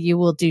you, you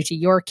will do to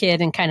your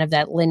kid, and kind of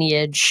that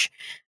lineage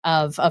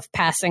of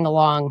passing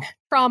along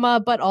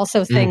trauma, but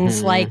also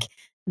things like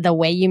the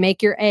way you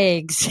make your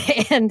eggs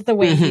and the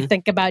way you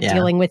think about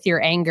dealing with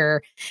your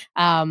anger.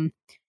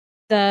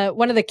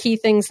 One of the key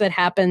things that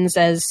happens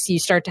as you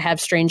start to have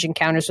strange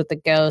encounters with the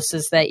ghosts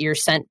is that you're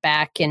sent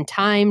back in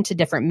time to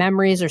different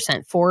memories, or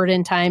sent forward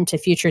in time to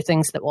future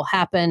things that will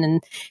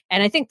happen.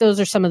 And I think those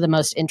are some of the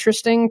most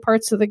interesting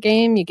parts of the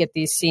game. You get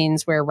these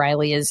scenes where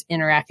Riley is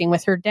interacting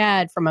with her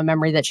dad from a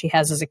memory that she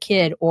has as a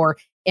kid, or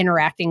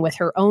interacting with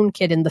her own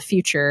kid in the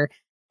future.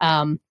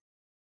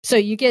 So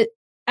you get,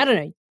 I don't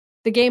know,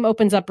 the game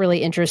opens up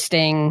really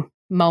interesting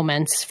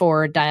moments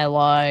for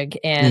dialogue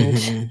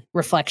and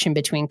reflection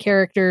between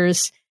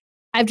characters.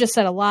 I've just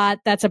said a lot.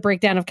 That's a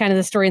breakdown of kind of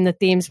the story and the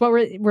themes. What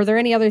were there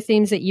any other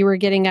themes that you were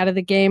getting out of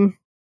the game?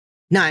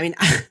 No, I mean,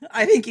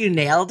 I think you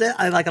nailed it.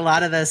 I like a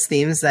lot of those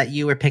themes that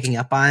you were picking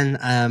up on.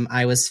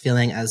 I was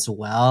feeling as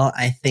well.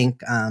 I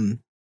think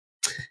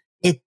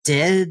it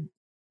did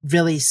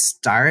really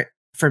start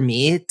for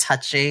me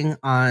touching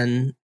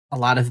on a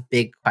lot of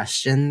big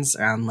questions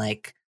around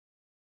like,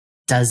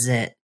 does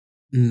it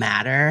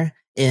matter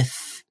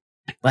if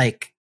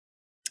like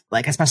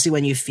especially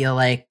when you feel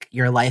like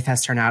your life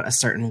has turned out a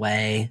certain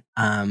way,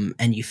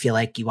 and you feel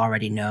like you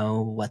already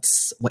know what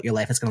your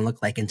life is going to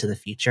look like into the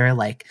future,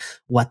 like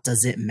what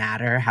does it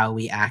matter how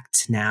we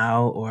act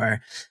now,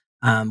 or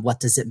what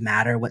does it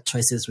matter what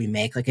choices we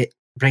make? Like it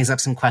brings up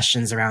some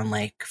questions around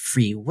like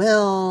free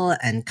will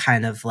and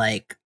kind of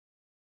like,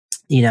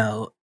 you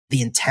know,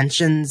 the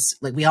intentions.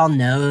 Like we all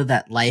know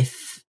that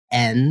life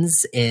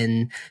ends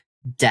in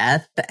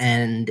death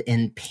and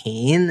in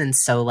pain, and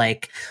so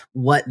like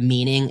what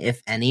meaning,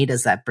 if any,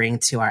 does that bring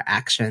to our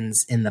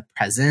actions in the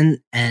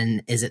present,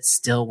 and is it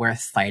still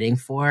worth fighting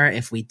for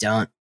if we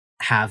don't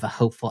have a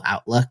hopeful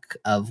outlook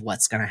of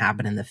what's going to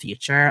happen in the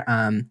future?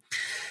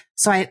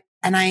 So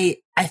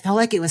I felt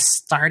like it was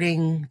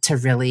starting to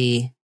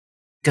really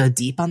go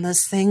deep on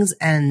those things.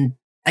 And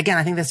again,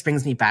 I think this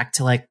brings me back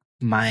to like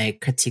my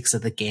critiques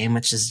of the game,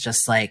 which is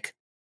just like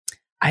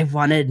I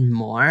wanted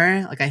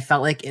more. Like I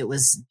felt like it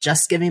was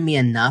just giving me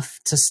enough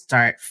to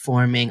start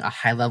forming a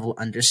high level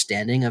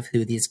understanding of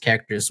who these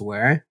characters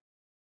were.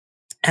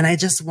 And I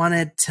just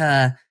wanted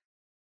to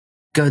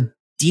go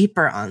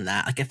deeper on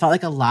that. Like I felt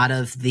like a lot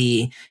of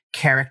the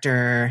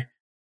character,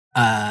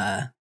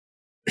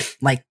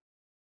 like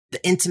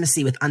the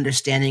intimacy with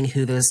understanding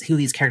who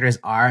these characters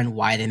are and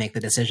why they make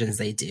the decisions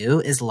they do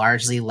is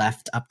largely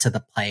left up to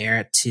the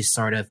player to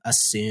sort of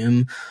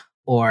assume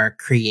or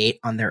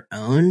create on their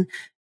own.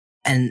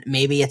 And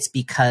maybe it's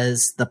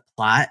because the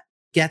plot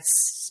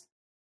gets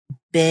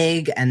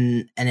big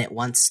and it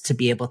wants to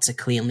be able to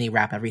cleanly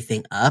wrap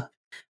everything up.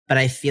 But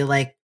I feel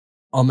like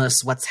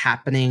almost what's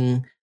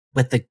happening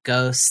with the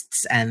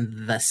ghosts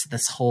and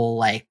this whole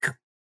like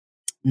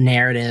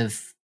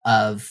narrative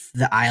of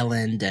the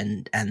island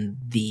and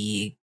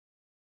the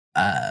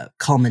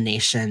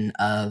culmination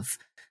of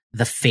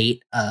the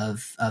fate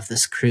of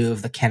this crew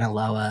of the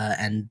Kanaloa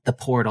and the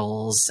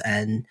portals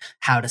and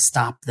how to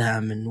stop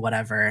them and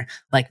whatever,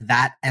 like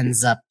that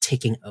ends up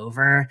taking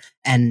over.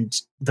 And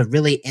the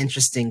really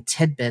interesting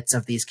tidbits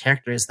of these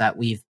characters that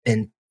we've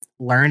been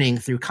learning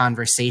through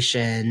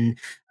conversation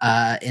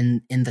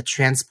in the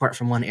transport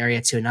from one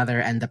area to another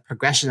and the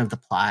progression of the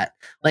plot,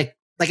 like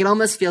it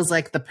almost feels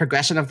like the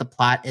progression of the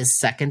plot is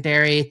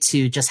secondary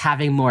to just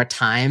having more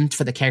time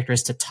for the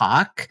characters to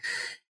talk.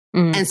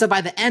 And so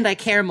by the end, I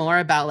care more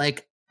about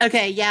like,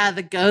 okay, yeah,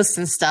 the ghosts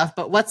and stuff,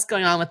 but what's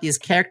going on with these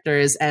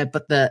characters?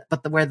 But the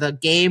where the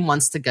game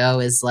wants to go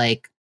is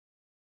like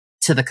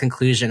to the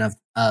conclusion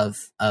of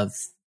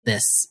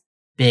this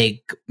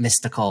big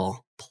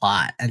mystical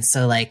plot. And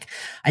so like,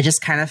 I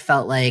just kind of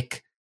felt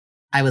like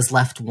I was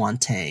left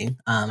wanting.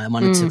 I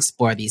wanted to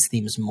explore these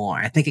themes more.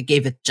 I think it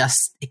gave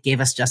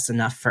us just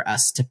enough for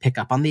us to pick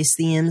up on these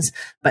themes,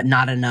 but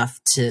not enough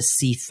to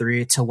see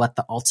through to what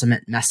the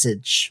ultimate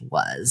message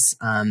was.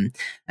 I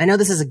know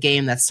this is a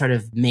game that's sort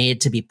of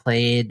made to be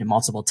played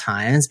multiple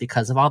times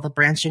because of all the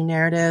branching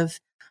narrative.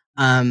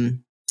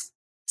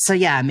 So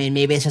yeah, I mean,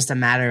 maybe it's just a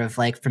matter of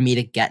like, for me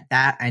to get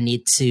that, I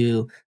need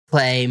to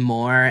play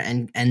more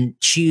and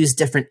choose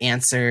different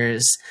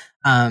answers.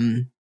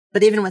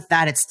 But even with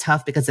that, it's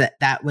tough because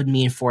that would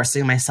mean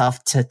forcing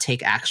myself to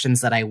take actions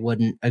that I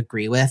wouldn't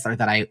agree with or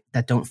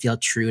that don't feel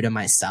true to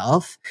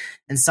myself.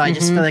 And so I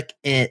just feel like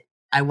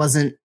I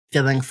wasn't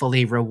feeling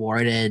fully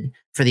rewarded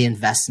for the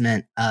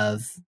investment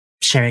of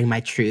sharing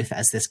my truth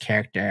as this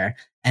character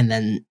and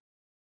then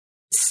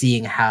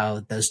seeing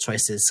how those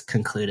choices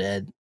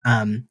concluded.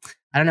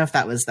 I don't know if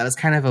that was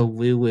kind of a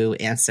woo-woo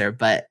answer,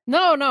 but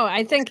no,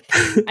 I think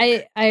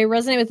I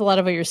resonate with a lot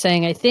of what you're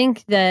saying. I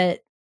think that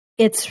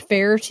it's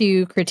fair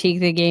to critique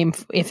the game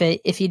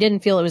if you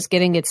didn't feel it was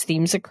getting its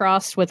themes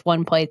across with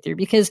one playthrough,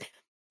 because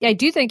I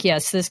do think,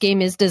 yes, this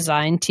game is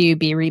designed to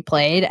be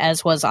replayed,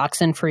 as was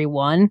Oxenfree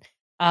 1.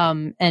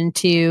 And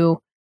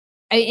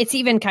it's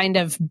even kind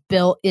of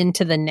built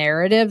into the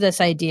narrative,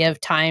 this idea of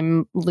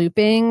time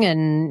looping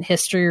and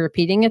history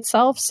repeating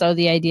itself. So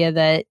the idea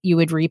that you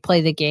would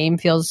replay the game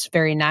feels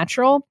very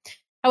natural.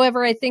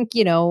 However, I think,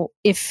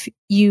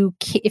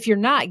 if you're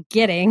not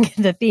getting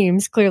the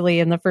themes clearly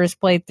in the first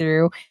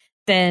playthrough,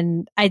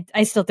 then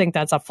I still think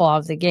that's a flaw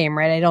of the game,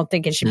 right? I don't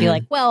think it should be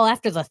like, well,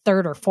 after the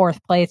third or fourth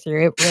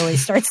playthrough, it really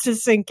starts to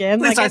sink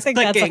in. Like, I think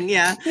clicking,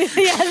 yeah.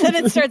 Then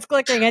it starts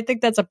clicking. I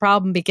think that's a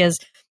problem because,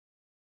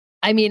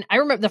 I mean, I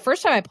remember the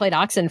first time I played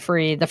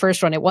Oxenfree, the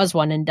first one, it was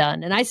one and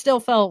done. And I still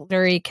felt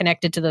very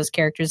connected to those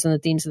characters and the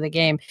themes of the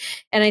game.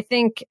 And I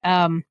think,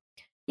 I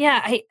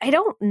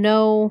don't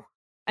know.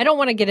 I don't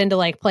want to get into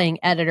like playing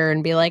editor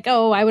and be like,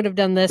 oh, I would have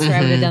done this or I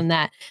would have done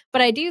that.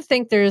 But I do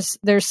think there's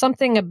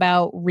something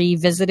about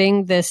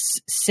revisiting this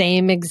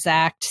same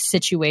exact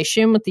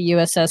situation with the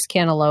USS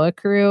Kanaloa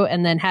crew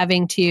and then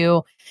having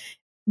to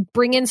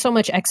bring in so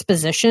much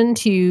exposition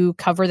to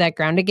cover that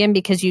ground again,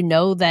 because you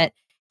know that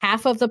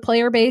half of the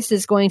player base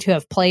is going to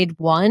have played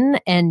one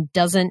and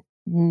doesn't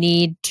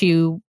need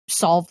to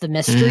solve the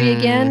mystery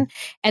again,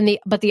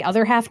 but the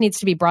other half needs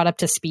to be brought up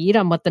to speed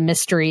on what the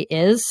mystery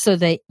is so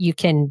that you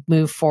can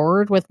move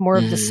forward with more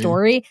of the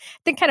story. I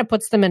think kind of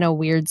puts them in a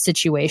weird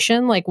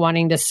situation, like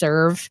wanting to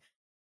serve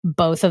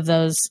both of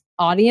those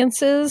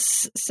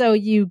audiences. So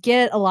you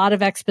get a lot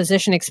of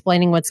exposition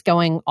explaining what's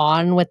going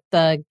on with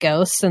the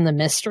ghosts and the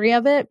mystery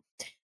of it,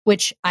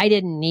 which I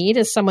didn't need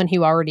as someone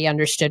who already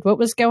understood what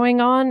was going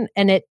on.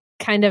 And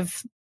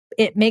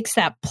it makes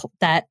that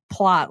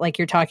plot, like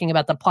you're talking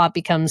about, the plot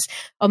becomes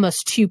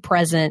almost too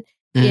present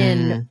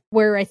in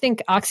where I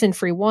think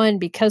Oxenfree 1,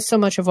 because so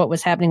much of what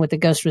was happening with the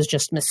ghost was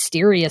just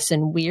mysterious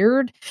and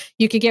weird,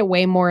 you could get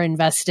way more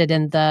invested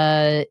in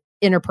the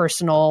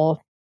interpersonal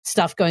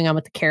stuff going on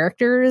with the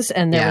characters.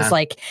 And there was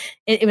like,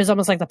 it was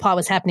almost like the plot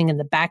was happening in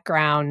the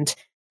background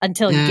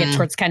until you get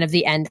towards kind of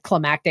the end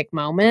climactic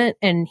moment.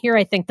 And here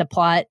I think the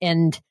plot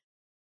and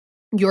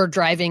your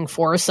driving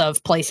force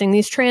of placing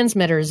these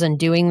transmitters and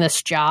doing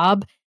this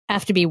job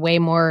have to be way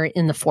more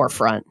in the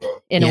forefront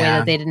in a way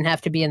that they didn't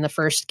have to be in the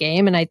first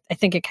game. And I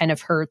think it kind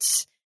of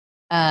hurts.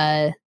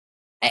 Another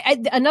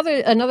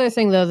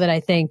thing though that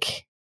I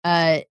think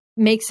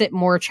makes it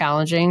more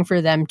challenging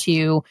for them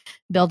to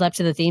build up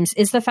to the themes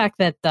is the fact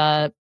that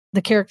the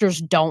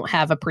characters don't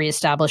have a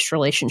pre-established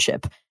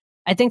relationship.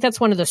 I think that's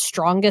one of the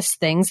strongest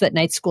things that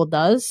Night School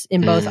does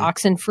in both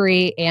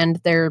Oxenfree and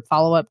their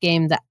follow-up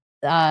game, that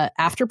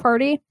After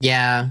Party,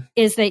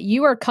 is that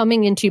you are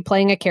coming into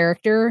playing a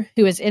character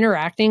who is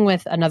interacting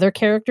with another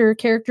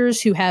characters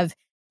who have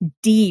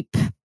deep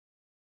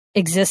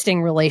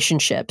existing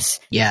relationships.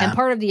 And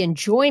part of the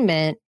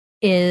enjoyment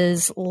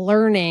is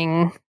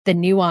learning the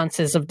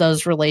nuances of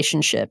those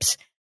relationships.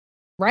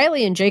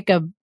 Riley and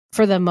Jacob,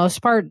 for the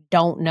most part,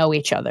 don't know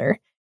each other,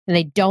 and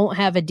they don't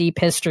have a deep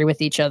history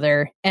with each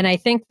other. And I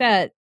think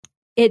that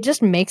it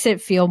just makes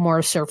it feel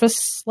more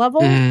surface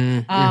level,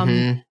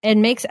 and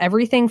makes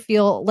everything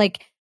feel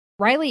like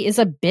Riley is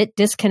a bit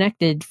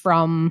disconnected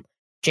from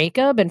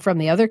Jacob and from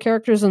the other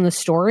characters in the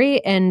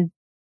story. And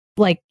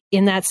like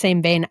in that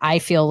same vein, I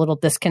feel a little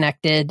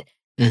disconnected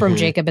from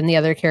Jacob and the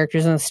other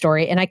characters in the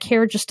story, and I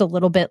care just a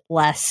little bit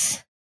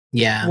less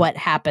what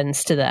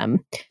happens to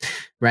them.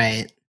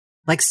 Right.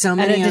 Like so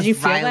many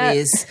of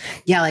Riley's,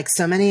 like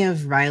so many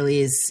of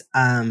Riley's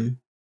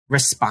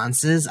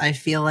responses, I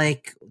feel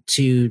like,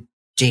 to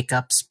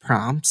Jacob's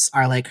prompts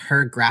are like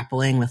her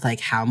grappling with like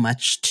how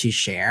much to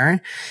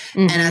share.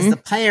 And as the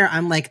player,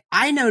 I'm like,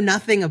 I know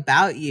nothing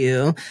about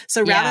you.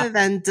 So rather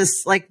than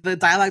just like the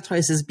dialogue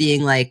choices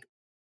being like,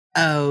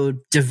 oh,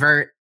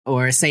 divert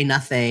or say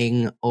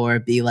nothing or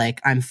be like,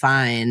 I'm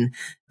fine,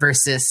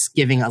 versus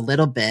giving a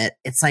little bit,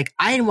 it's like,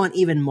 I want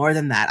even more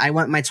than that. I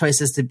want my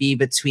choices to be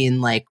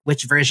between like,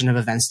 which version of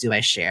events do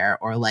I share?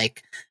 Or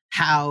like,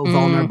 how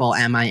vulnerable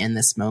am I in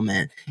this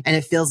moment? And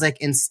it feels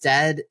like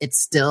instead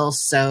it's still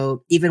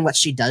so, even what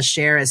she does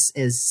share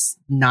is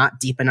not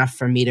deep enough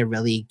for me to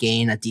really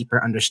gain a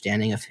deeper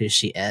understanding of who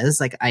she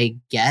is. Like I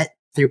get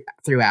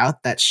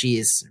throughout that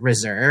she's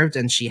reserved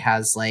and she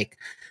has like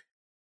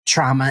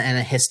trauma and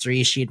a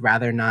history she'd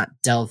rather not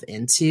delve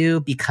into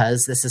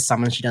because this is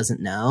someone she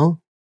doesn't know.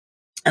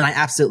 And I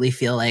absolutely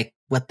feel like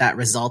what that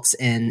results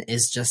in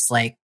is just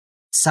like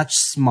such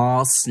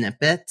small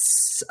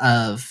snippets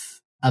of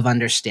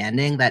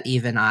understanding that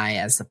even I,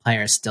 as the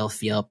player, still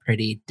feel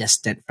pretty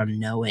distant from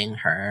knowing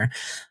her,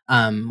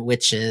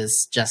 which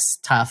is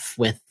just tough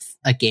with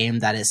a game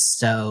that is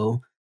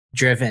so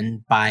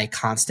driven by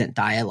constant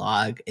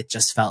dialogue. It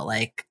just felt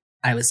like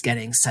I was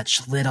getting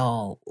such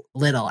little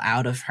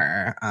out of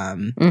her.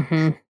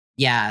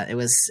 Yeah, it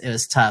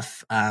was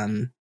tough.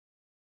 I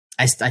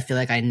feel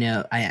like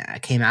I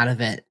came out of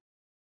it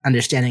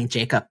understanding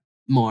Jacob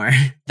more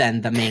than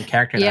the main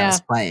character that I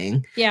was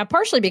playing. Yeah,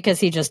 partially because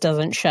he just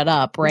doesn't shut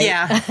up, right?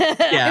 Yeah.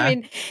 I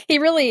mean,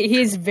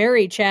 he's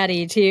very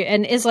chatty too,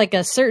 and is like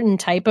a certain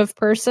type of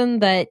person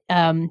that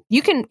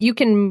you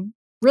can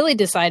really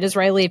decide as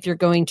Riley if you're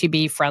going to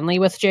be friendly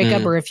with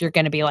Jacob or if you're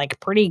going to be like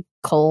pretty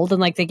cold,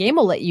 and like the game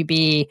will let you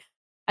be.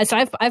 So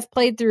I've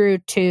played through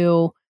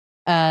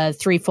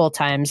 3 full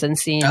times and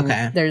seen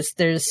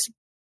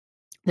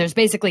there's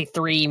basically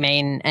 3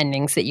 main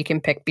endings that you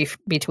can pick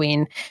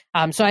between.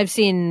 So I've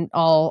seen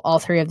all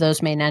 3 of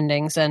those main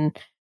endings, and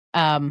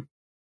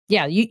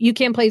you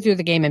can play through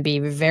the game and be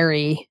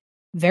very,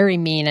 very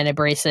mean and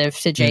abrasive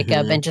to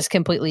Jacob and just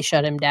completely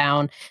shut him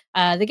down.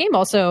 The game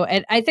also,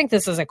 and I think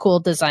this is a cool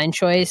design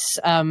choice.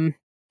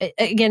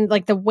 Again,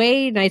 like the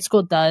way Night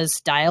School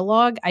does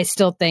dialogue, I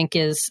still think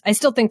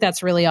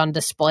that's really on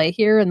display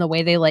here, and the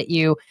way they let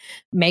you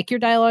make your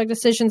dialogue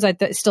decisions, I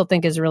still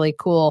think is really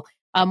cool.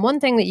 One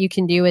thing that you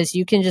can do is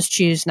you can just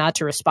choose not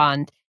to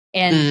respond.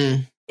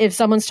 And if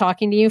someone's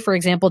talking to you, for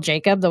example,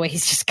 Jacob, the way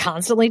he's just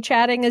constantly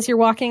chatting as you're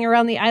walking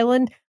around the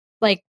island,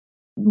 like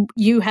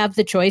you have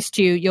the choice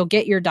you'll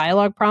get your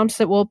dialogue prompts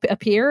that will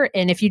appear.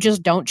 And if you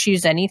just don't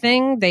choose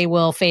anything, they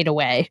will fade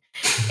away.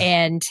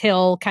 And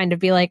he'll kind of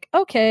be like,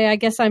 okay, I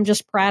guess I'm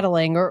just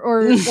prattling,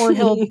 or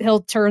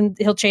he'll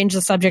change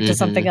the subject to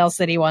something else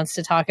that he wants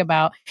to talk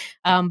about.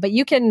 But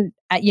you can,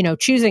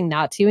 choosing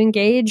not to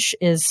engage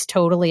is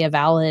totally a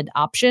valid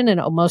option in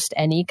almost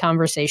any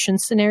conversation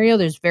scenario.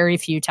 There's very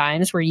few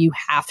times where you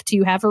have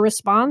to have a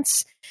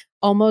response.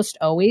 Almost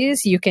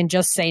always you can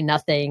just say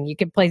nothing. You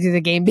can play through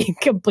the game being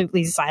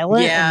completely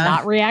silent and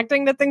not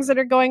reacting to things that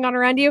are going on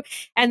around you,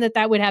 and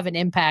that would have an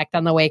impact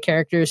on the way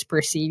characters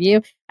perceive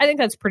you. I think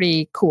that's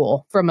pretty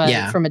cool from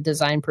a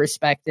design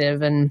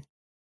perspective. And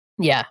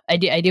I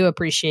do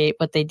appreciate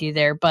what they do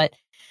there. But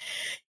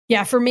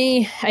for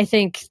me, I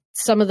think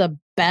some of the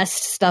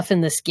best stuff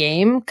in this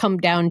game come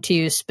down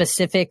to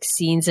specific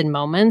scenes and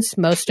moments,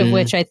 most of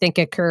which I think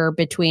occur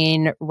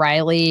between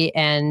Riley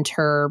and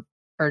her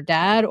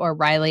dad, or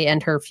Riley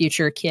and her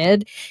future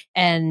kid.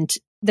 And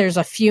there's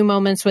a few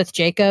moments with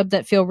Jacob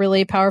that feel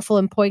really powerful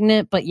and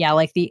poignant, but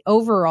like the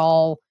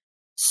overall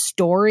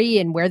story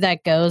and where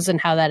that goes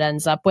and how that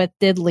ends up with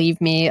did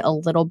leave me a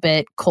little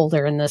bit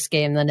colder in this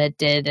game than it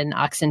did in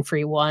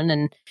Oxenfree 1.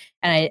 And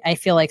I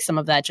feel like some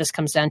of that just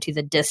comes down to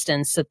the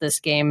distance that this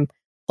game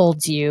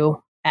holds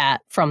you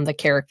at from the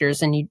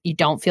characters, and you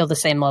don't feel the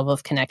same level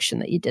of connection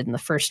that you did in the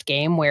first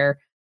game, where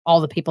all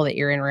the people that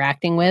you're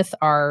interacting with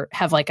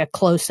have like a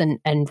close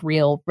and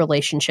real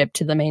relationship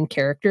to the main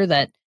character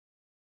that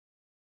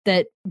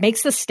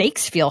makes the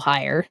stakes feel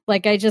higher.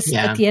 Like at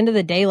the end of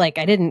the day, like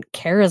I didn't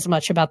care as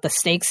much about the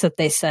stakes that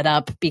they set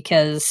up,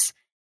 because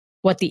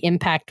what the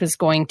impact was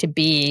going to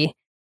be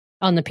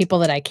on the people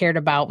that I cared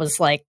about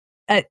was like,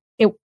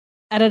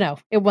 I don't know.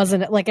 It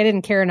wasn't like I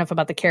didn't care enough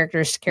about the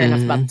characters to care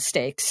enough about the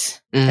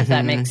stakes, if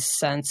that makes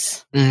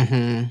sense.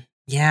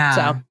 Yeah.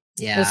 So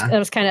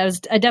I was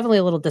definitely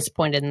a little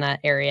disappointed in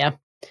that area.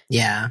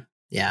 Yeah.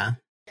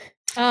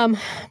 But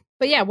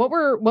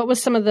what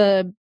was some of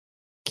the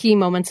key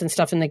moments and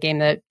stuff in the game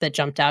that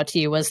jumped out to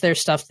you? Was there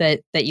stuff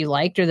that you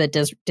liked or that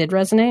did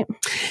resonate?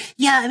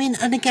 Yeah, I mean,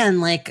 and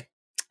again, like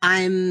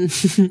I'm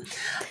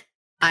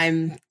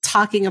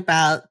talking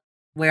about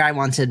where I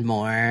wanted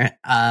more.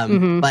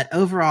 But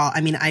overall, I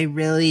mean, I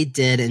really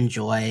did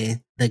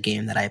enjoy the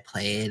game that I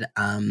played.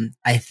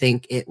 I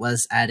think it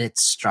was at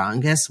its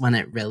strongest when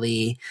it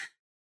really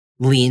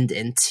leaned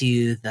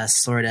into the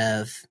sort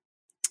of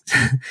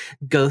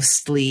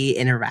ghostly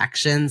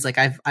interactions. Like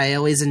I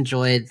always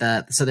enjoyed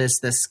so there's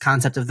this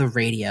concept of the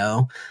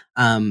radio,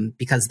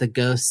 because the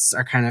ghosts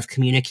are kind of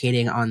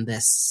communicating on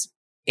this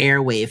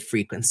airwave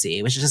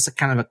frequency, which is just a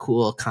kind of a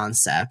cool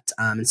concept.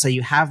 And so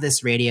you have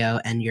this radio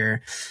and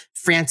you're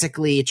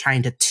frantically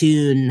trying to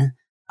tune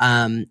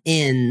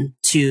in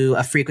to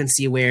a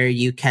frequency where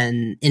you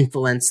can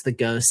influence the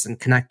ghosts and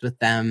connect with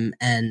them.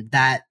 And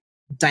that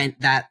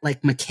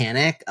like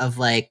mechanic of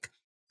like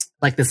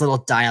this little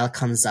dial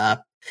comes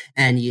up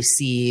and you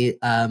see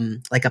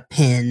like a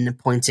pin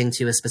pointing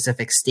to a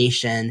specific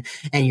station,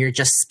 and you're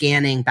just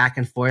scanning back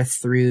and forth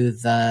through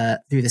the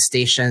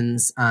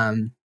stations,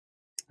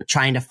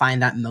 trying to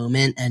find that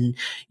moment, and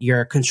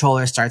your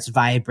controller starts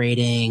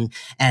vibrating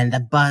and the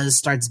buzz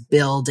starts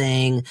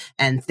building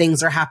and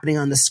things are happening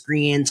on the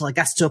screen until it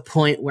gets to a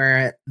point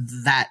where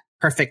that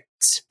perfect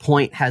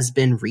point has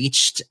been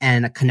reached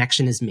and a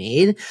connection is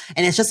made.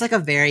 And it's just like a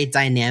very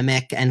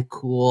dynamic and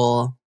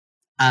cool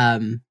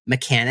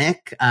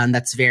mechanic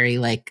that's very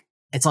like,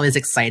 it's always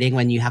exciting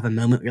when you have a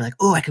moment where you're like,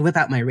 oh, I can whip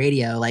out my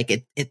radio. Like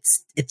it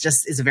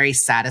just is a very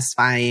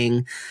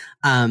satisfying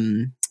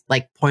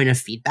like point of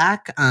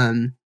feedback.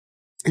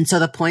 And so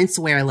the points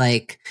where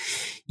like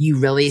you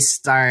really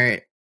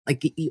start,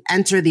 like you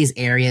enter these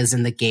areas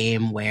in the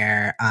game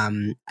where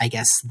I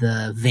guess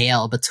the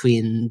veil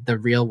between the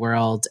real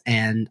world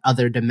and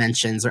other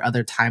dimensions or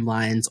other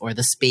timelines or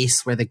the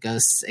space where the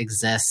ghosts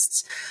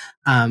exist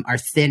are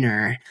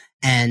thinner,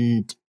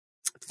 and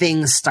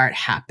things start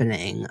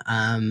happening.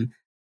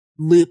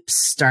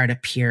 Loops start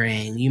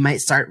appearing. You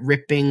might start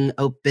ripping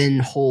open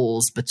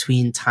holes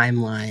between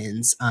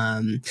timelines,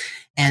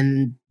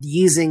 and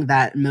using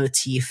that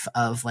motif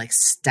of like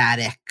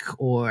static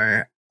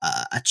or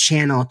a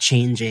channel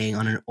changing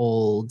on an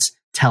old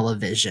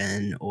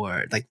television,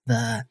 or like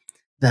the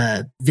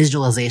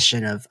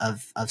visualization of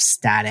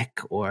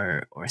static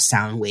or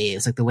sound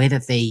waves, like the way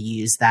that they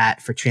use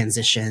that for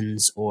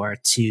transitions or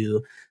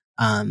to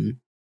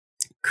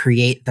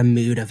create the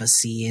mood of a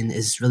scene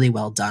is really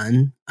well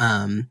done.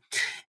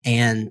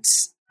 And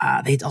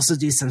they also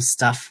do some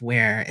stuff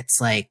where it's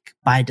like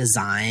by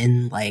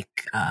design, like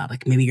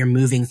maybe you're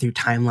moving through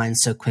timelines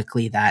so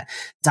quickly that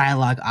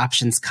dialogue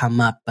options come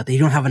up, but they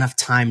don't have enough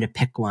time to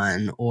pick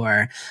one,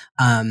 or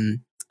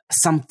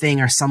something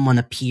or someone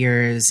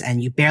appears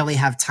and you barely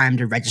have time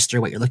to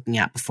register what you're looking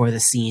at before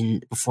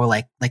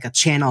like a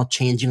channel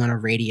changing on a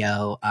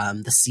radio,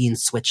 the scene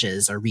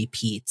switches or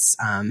repeats.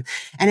 And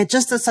it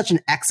just does such an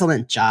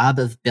excellent job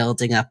of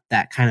building up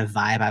that kind of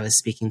vibe I was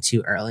speaking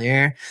to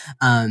earlier.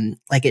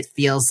 Like it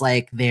feels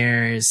like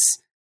there's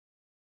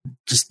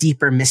just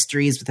deeper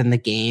mysteries within the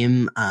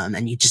game,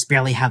 and you just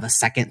barely have a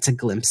second to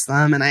glimpse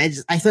them. And I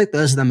feel like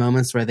those are the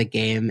moments where the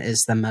game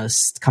is the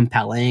most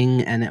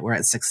compelling and where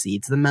it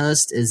succeeds the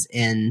most is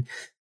in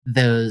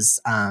those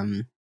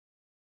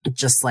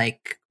just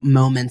like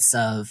moments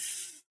of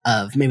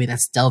maybe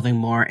that's delving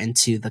more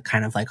into the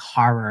kind of like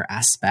horror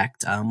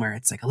aspect, where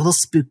it's like a little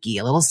spooky,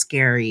 a little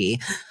scary,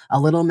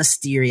 a little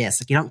mysterious.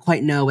 Like you don't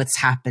quite know what's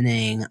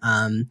happening.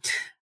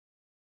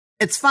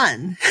 It's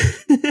fun.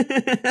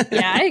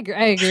 Yeah,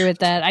 I agree with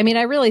that. I mean,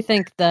 I really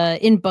think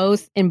in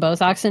both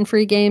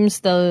Oxenfree games,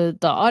 the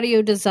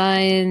audio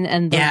design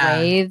and the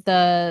way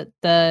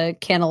the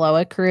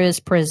Kanaloa crew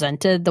is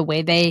presented, the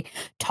way they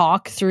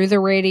talk through the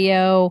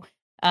radio,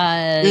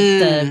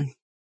 the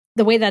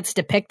way that's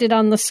depicted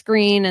on the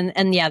screen,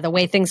 and yeah, the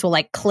way things will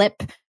like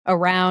clip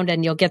around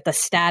and you'll get the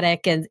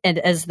static and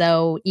as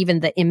though even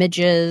the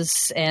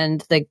images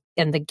and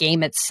the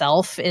game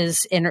itself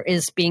is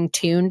being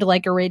tuned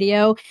like a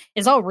radio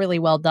is all really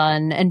well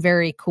done and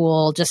very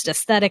cool, just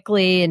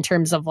aesthetically in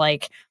terms of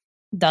like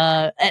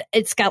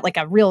it's got like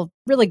a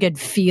really good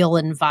feel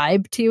and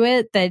vibe to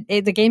it that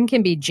the game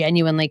can be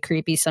genuinely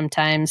creepy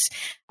sometimes.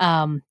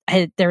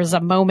 There's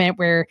a moment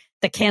where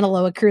the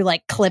Kanaloa crew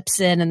like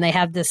clips in and they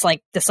have this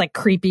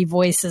creepy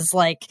voices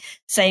like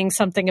saying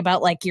something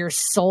about like your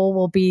soul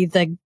will be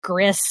the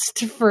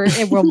grist for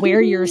it will wear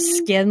your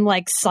skin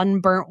like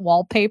sunburnt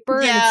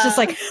wallpaper. And it's just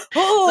like,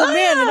 oh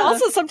man. And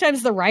also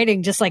sometimes the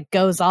writing just like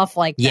goes off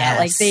like that.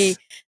 Like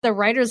the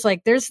writers,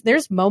 like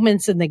there's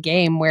moments in the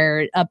game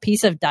where a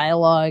piece of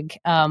dialogue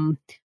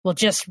will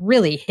just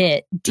really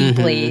hit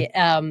deeply.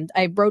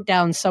 I wrote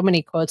down so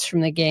many quotes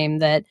from the game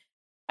that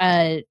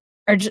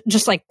are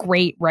just like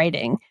great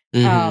writing.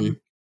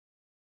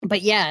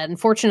 But yeah,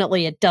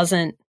 unfortunately it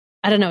doesn't,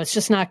 I don't know, it's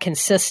just not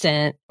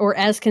consistent or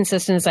as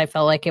consistent as I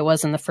felt like it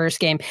was in the first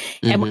game.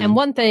 And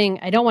one thing,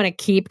 I don't want to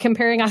keep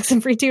comparing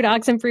Oxenfree 2 to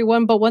Oxenfree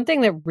 1, but one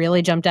thing that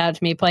really jumped out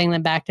to me playing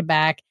them back to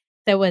back,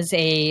 that was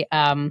I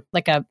don't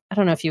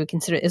know if you would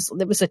consider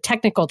it was a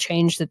technical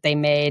change that they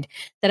made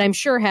that I'm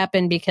sure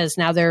happened because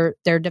now they're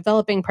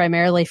developing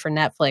primarily for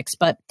Netflix.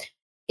 But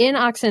in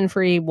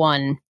Oxenfree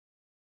 1,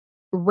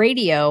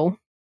 radio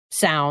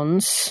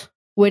sounds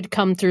would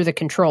come through the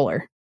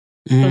controller.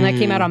 When that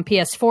came out on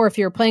PS4, if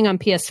you were playing on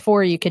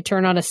PS4, you could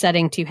turn on a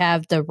setting to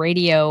have the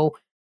radio,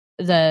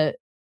 the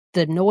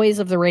noise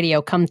of the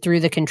radio come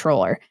through the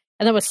controller.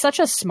 And that was such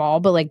a small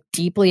but like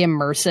deeply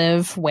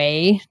immersive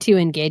way to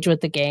engage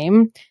with the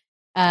game.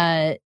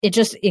 It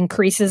just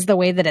increases the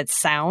way that it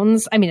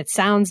sounds. I mean, it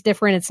sounds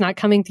different. It's not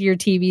coming through your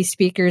TV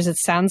speakers. It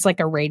sounds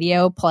like a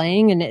radio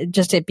playing, and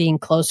it being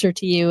closer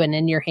to you and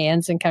in your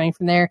hands and coming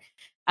from there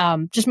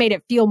just made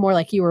it feel more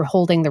like you were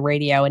holding the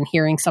radio and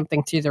hearing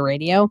something through the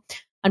radio.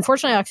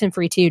 Unfortunately,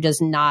 Oxenfree 2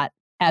 does not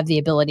have the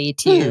ability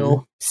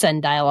to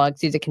send dialogue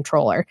through the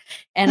controller.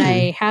 And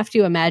I have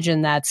to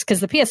imagine that's because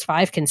the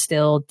PS5 can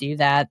still do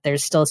that.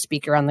 There's still a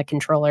speaker on the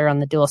controller on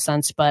the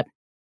DualSense, but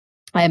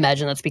I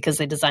imagine that's because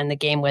they designed the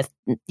game with,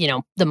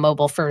 the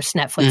mobile first,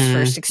 Netflix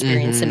first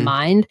experience in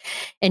mind,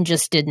 and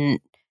just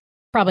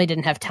probably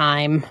didn't have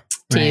time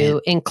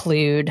to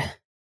include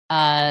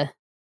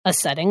a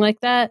setting like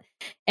that.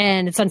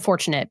 And it's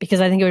unfortunate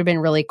because I think it would have been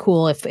really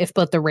cool if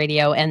both the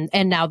radio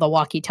and now the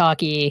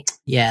walkie-talkie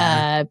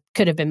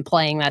could have been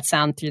playing that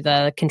sound through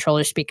the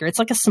controller speaker. It's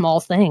like a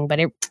small thing, but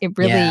it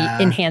really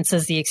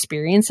enhances the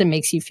experience and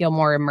makes you feel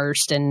more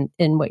immersed in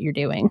what you're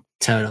doing.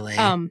 Totally.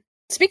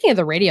 Speaking of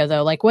the radio,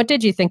 though, like, what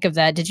did you think of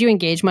that? Did you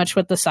engage much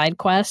with the side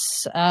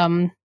quests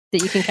that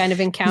you can kind of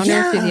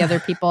encounter through the other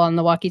people on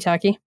the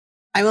walkie-talkie?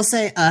 I will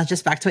say,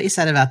 just back to what you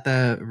said about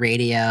the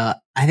radio,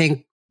 I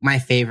think my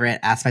favorite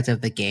aspect of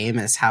the game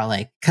is how,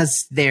 like,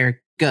 because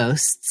they're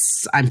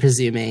ghosts, I'm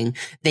presuming,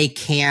 they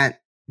can't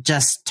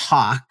just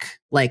talk,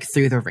 like,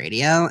 through the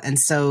radio. And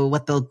so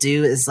what they'll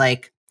do is,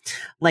 like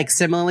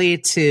similarly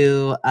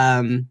to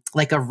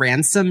like a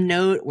ransom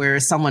note where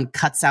someone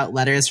cuts out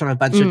letters from a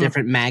bunch of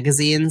different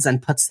magazines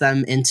and puts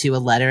them into a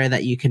letter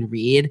that you can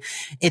read.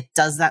 It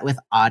does that with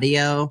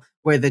audio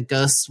where the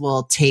ghosts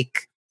will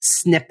take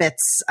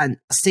snippets and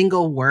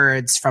single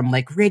words from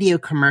like radio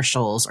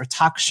commercials or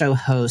talk show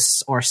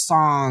hosts or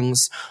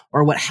songs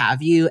or what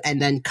have you,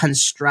 and then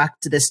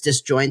construct this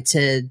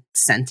disjointed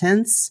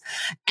sentence.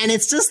 And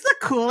it's just the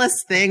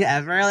coolest thing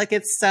ever. Like,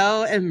 it's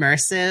so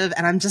immersive.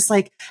 And I'm just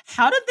like,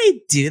 how did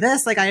they do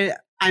this? Like,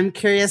 I'm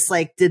curious,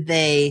 like, did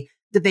they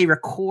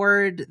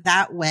record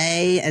that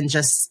way and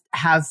just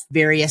have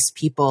various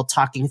people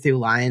talking through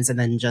lines and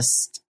then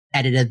just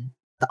edited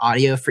the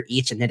audio for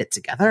each and knit it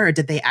together? Or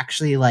did they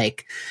actually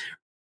like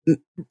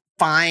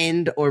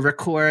find or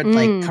record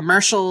like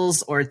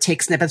commercials or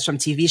take snippets from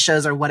TV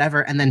shows or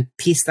whatever and then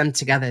piece them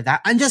together?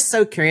 That I'm just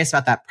so curious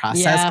about that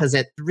process because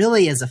it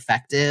really is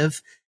effective.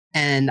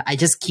 And I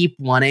just keep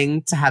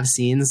wanting to have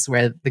scenes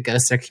where the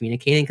ghosts are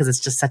communicating because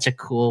it's just such a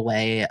cool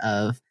way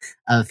of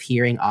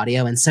hearing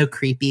audio and so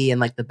creepy in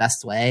like the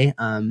best way.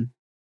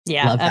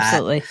 Yeah,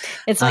 absolutely.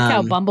 It's like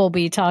how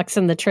Bumblebee talks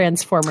in the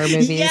Transformer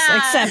movies,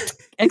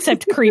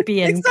 except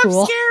creepy and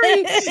cool.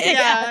 Scary.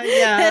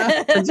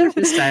 Yeah,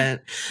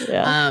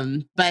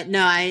 100%. But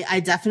no,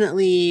 I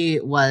definitely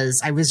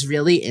was. I was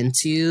really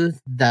into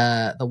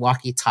the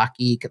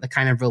walkie-talkie, the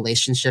kind of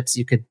relationships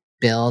you could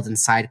build and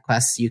side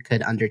quests you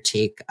could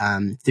undertake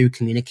through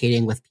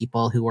communicating with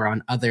people who were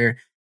on other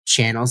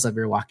channels of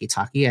your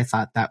walkie-talkie. I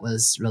thought that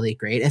was really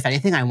great. If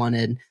anything, I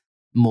wanted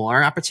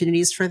more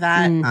opportunities for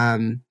that.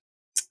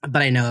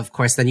 But I know, of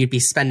course, then you'd be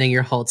spending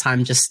your whole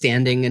time just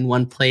standing in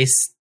one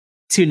place,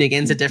 tuning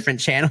into different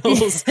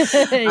channels.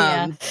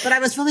 But I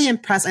was really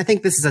impressed. I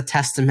think this is a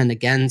testament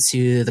again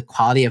to the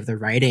quality of the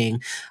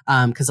writing.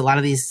 Because a lot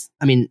of these,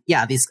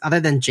 these, other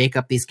than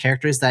Jacob, these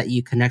characters that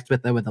you connect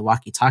with the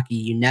walkie-talkie,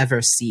 you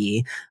never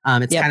see.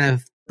 It's kind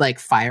of like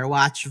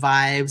Firewatch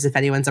vibes, if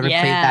anyone's ever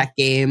played that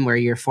game, where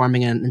you're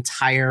forming an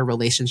entire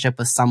relationship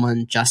with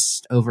someone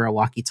just over a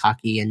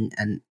walkie-talkie,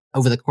 and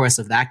over the course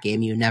of that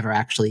game, you never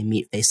actually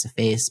meet face to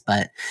face.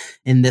 But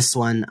in this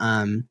one,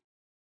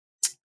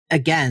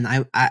 again,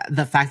 I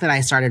the fact that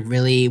I started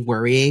really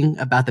worrying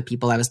about the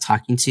people I was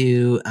talking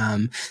to,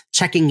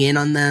 checking in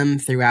on them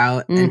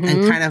throughout,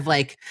 and kind of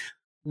like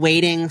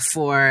waiting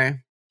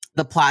for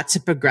the plot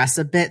to progress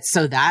a bit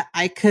so that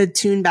I could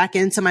tune back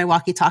into my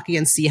walkie-talkie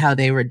and see how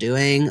they were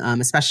doing,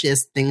 especially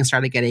as things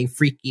started getting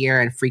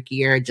freakier and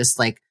freakier, just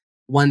like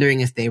wondering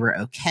if they were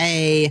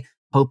okay,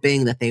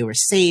 hoping that they were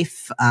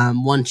safe,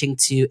 wanting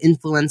to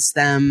influence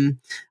them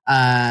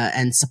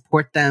and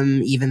support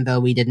them, even though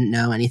we didn't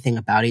know anything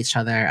about each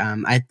other.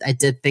 I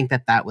did think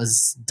that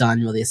was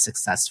done really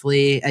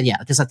successfully. And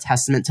just a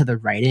testament to the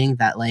writing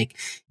that like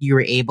you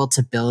were able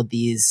to build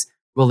these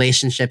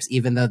relationships,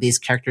 even though these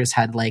characters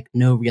had like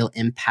no real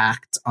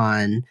impact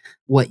on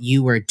what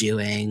you were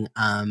doing.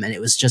 And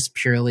it was just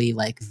purely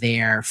like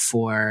there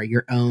for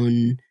your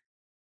own,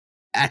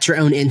 at your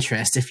own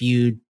interest. If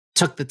you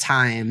took the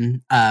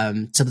time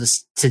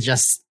to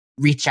just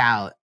reach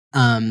out.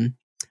 I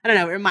don't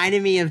know, it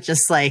reminded me of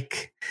just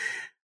like,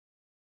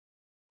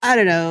 I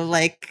don't know,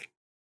 like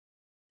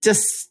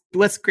just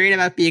what's great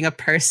about being a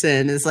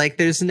person is like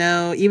there's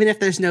no, even if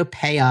there's no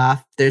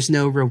payoff, there's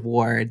no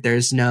reward,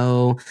 there's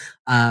no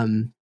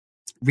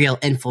real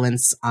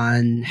influence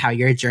on how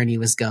your journey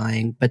was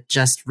going, but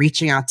just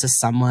reaching out to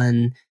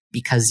someone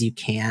because you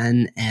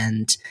can,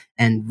 and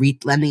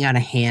lending out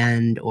a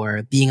hand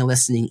or being a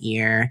listening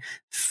ear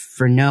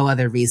for no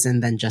other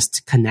reason than just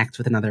to connect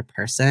with another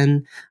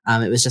person.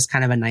 It was just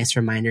kind of a nice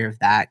reminder of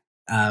that.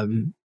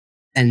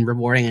 and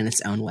rewarding in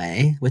its own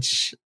way,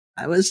 which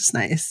was just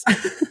nice.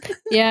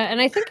 Yeah,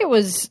 and I think it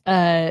was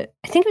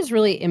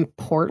really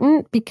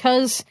important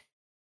because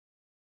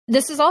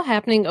this is all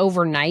happening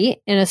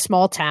overnight in a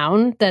small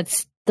town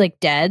that's like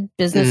dead.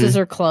 Businesses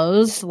are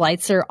closed,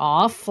 lights are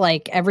off,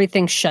 like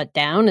everything's shut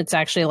down. It's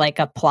actually like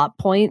a plot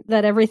point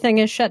that everything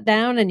is shut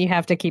down, and you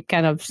have to keep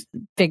kind of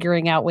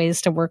figuring out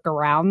ways to work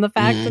around the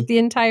fact that the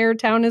entire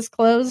town is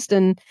closed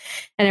and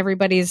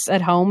everybody's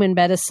at home in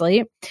bed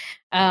asleep.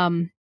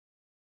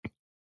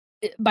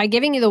 By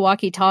giving you the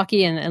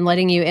walkie-talkie and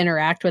letting you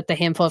interact with the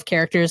handful of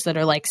characters that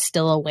are like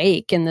still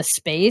awake in the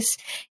space,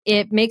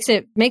 it makes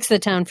the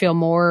town feel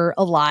more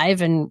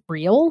alive and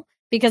real,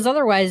 because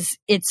otherwise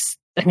it's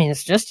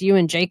just you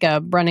and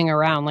Jacob running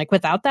around. Like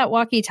without that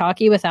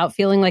walkie-talkie, without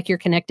feeling like you're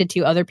connected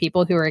to other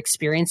people who are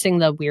experiencing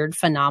the weird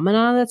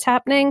phenomena that's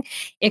happening,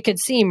 it could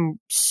seem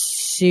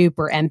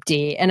super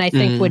empty, and I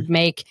think would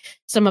make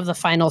some of the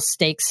final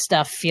stakes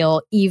stuff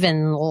feel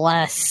even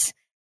less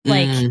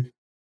like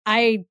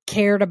I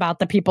cared about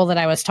the people that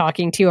I was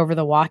talking to over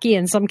the walkie,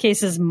 in some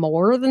cases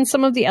more than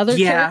some of the other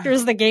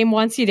characters the game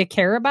wants you to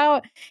care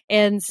about.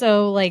 And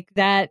so like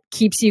that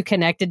keeps you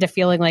connected to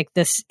feeling like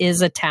this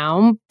is a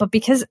town. But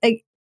because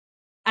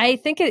I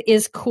think it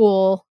is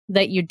cool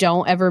that you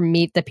don't ever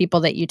meet the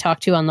people that you talk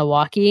to on the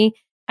walkie.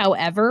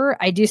 However,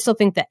 I do still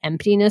think the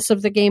emptiness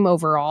of the game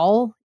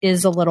overall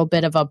is a little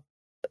bit of a,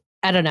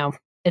 I don't know,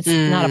 it's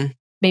not a,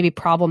 maybe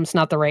problem's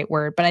not the right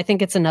word, but I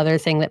think it's another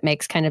thing that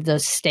makes kind of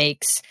those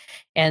stakes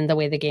and the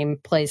way the game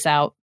plays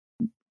out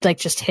like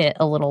just hit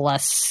a little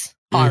less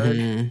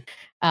hard.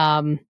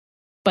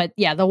 But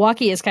yeah, the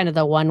walkie is kind of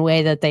the one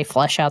way that they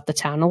flesh out the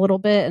town a little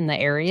bit in the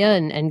area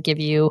and give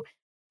you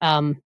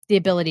the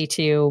ability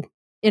to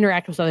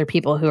interact with other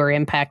people who are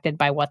impacted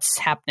by what's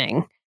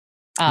happening.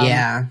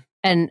 And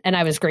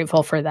I was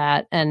grateful for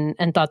that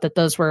and thought that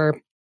those were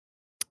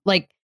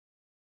like,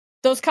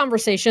 those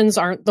conversations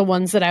aren't the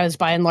ones that I was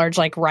by and large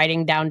like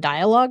writing down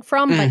dialogue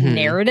from, but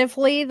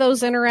narratively,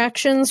 those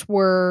interactions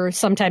were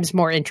sometimes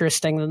more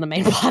interesting than the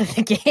main plot of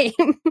the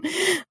game,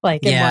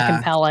 like and more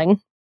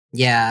compelling.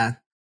 Yeah.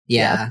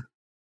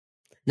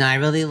 No, I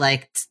really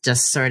liked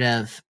just sort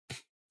of,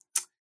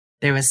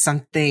 there was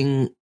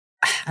something,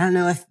 I don't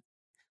know if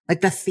like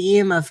the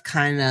theme of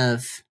kind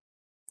of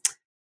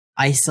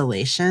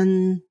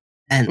isolation,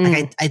 and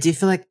like I do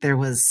feel like there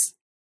was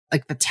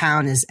like the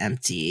town is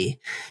empty.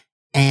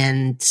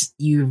 And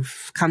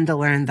you've come to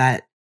learn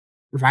that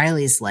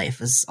Riley's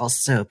life is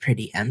also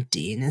pretty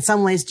empty. And in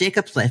some ways,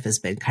 Jacob's life has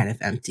been kind of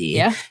empty.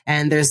 Yeah.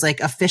 And there's like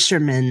a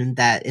fisherman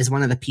that is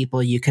one of the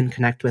people you can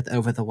connect with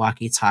over the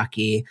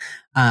walkie-talkie,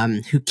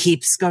 who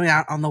keeps going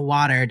out on the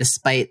water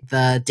despite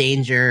the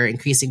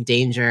increasing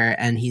danger.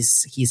 And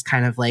he's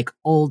kind of like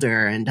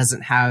older and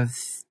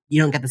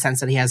you don't get the sense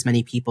that he has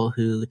many people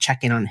who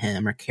check in on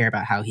him or care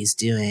about how he's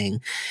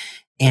doing.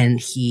 And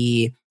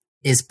he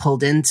is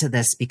pulled into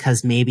this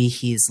because maybe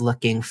he's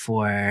looking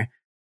for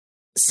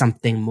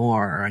something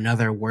more or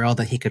another world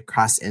that he could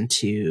cross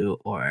into,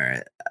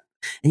 and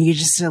you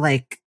just are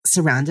like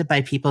surrounded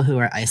by people who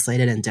are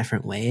isolated in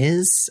different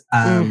ways.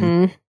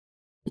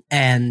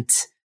 And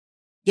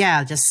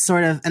yeah, just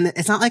sort of, and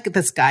it's not like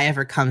this guy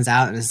ever comes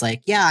out and is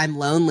like, yeah, I'm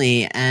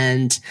lonely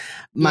and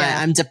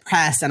I'm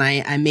depressed and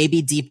I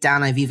maybe deep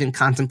down I've even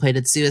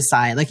contemplated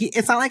suicide. Like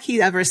it's not like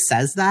he ever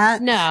says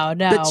that. No.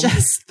 But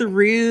just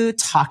through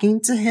talking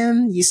to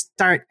him, you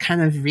start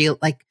kind of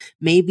like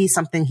maybe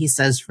something he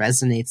says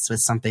resonates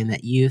with something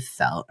that you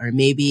felt, or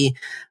maybe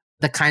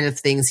the kind of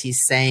things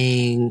he's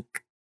saying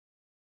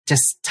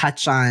just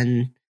touch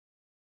on,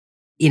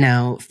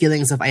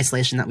 feelings of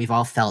isolation that we've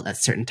all felt at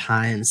certain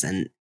times.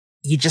 And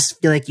you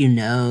just feel like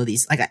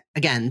these, like,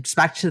 again, just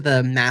back to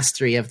the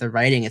mastery of the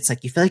writing. It's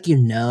like you feel like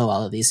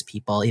all of these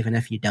people, even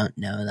if you don't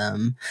know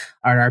them,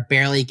 or are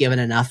barely given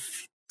enough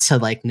to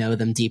like know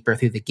them deeper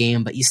through the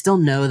game, but you still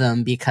know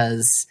them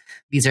because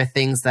these are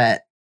things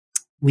that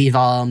we've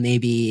all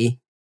maybe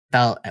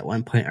felt at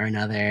one point or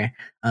another.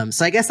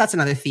 So I guess that's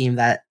another theme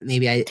that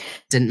maybe I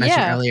didn't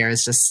mention earlier,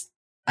 is just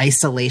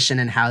isolation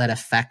and how that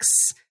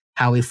affects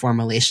how we form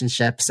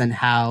relationships, and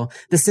how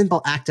the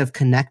simple act of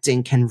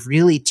connecting can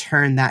really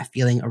turn that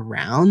feeling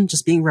around.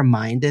 Just being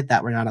reminded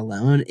that we're not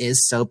alone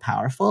is so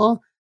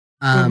powerful.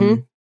 I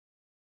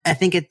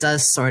think it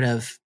does sort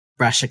of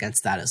brush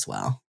against that as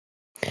well.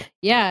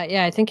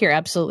 Yeah, I think you're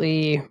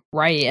absolutely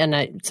right. And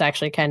it's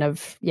actually kind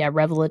of,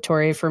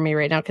 revelatory for me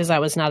right now, because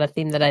that was not a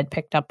theme that I'd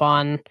picked up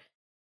on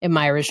in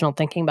my original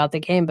thinking about the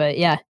game. But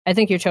yeah, I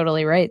think you're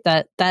totally right.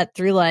 That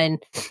through line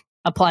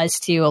applies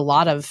to a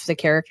lot of the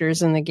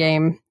characters in the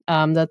game,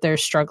 that they're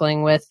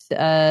struggling with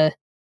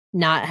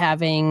not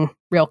having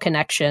real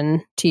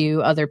connection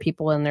to other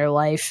people in their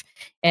life,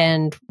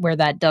 and where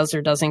that does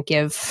or doesn't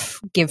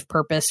give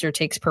purpose or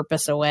takes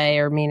purpose away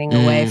or meaning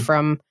away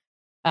from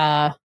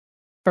how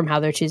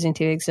they're choosing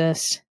to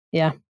exist.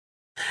 Yeah.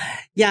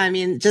 Yeah, I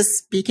mean, just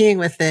speaking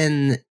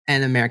within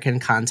an American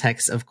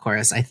context, of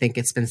course, I think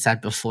it's been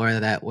said before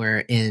that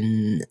we're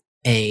in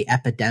a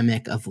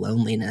epidemic of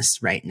loneliness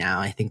right now.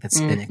 I think that's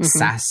been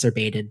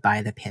exacerbated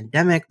by the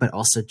pandemic, but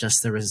also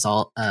just the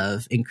result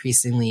of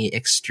increasingly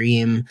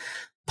extreme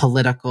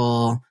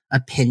political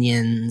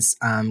opinions,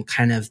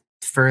 kind of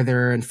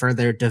further and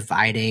further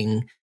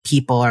dividing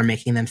people, or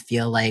making them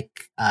feel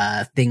like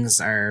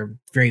things are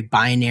very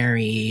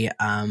binary,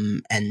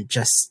 and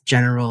just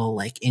general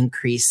like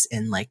increase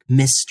in like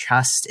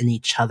mistrust in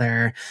each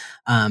other,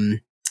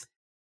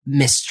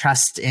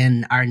 mistrust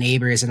in our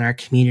neighbors and our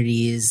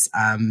communities,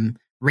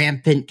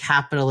 rampant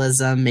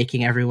capitalism,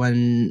 making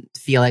everyone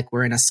feel like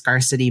we're in a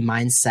scarcity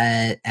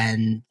mindset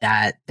and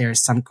that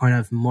there's some kind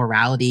of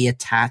morality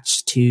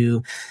attached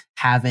to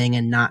having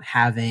and not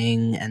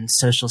having, and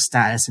social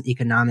status and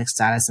economic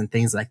status and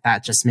things like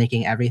that, just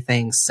making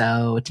everything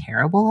so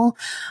terrible.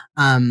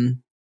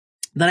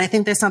 That I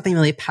think there's something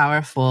really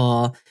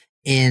powerful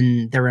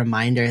in the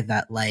reminder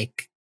that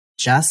like,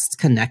 just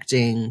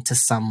connecting to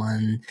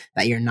someone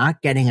that you're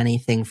not getting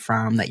anything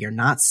from, that you're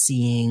not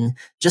seeing,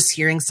 just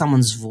hearing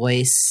someone's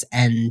voice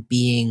and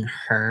being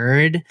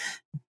heard,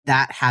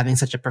 that having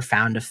such a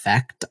profound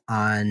effect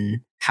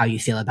on how you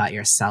feel about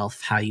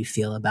yourself, how you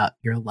feel about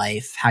your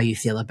life, how you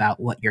feel about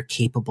what you're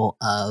capable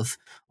of,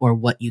 or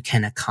what you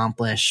can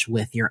accomplish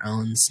with your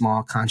own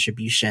small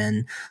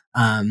contribution.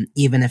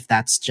 Even if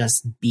that's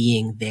just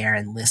being there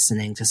and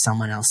listening to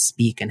someone else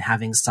speak and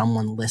having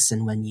someone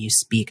listen when you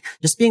speak,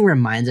 just being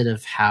reminded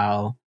of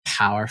how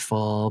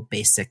powerful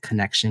basic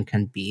connection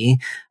can be,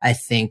 I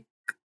think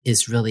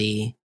is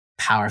really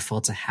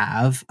powerful to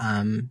have.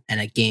 And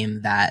a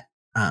game that,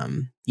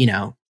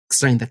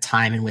 considering the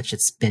time in which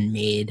it's been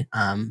made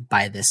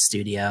by this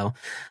studio,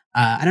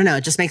 I don't know,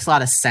 it just makes a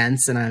lot of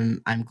sense,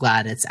 and I'm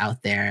glad it's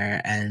out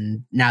there.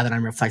 And now that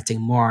I'm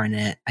reflecting more on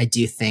it, I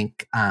do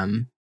think,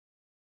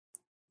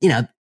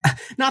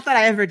 not that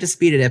I ever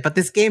disputed it, but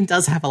this game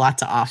does have a lot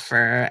to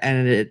offer,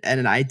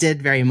 and I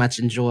did very much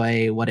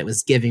enjoy what it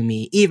was giving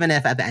me, even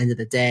if at the end of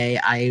the day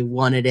I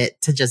wanted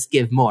it to just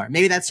give more.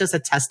 Maybe that's just a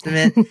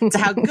testament to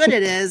how good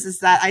it is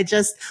that I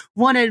just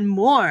wanted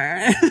more.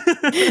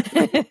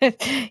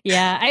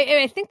 Yeah,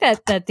 I think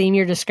that theme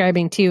you're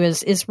describing too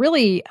is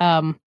really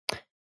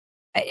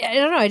I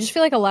don't know. I just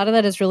feel like a lot of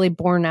that is really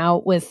borne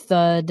out with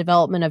the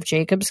development of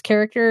Jacob's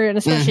character, and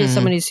especially as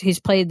someone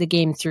who's played the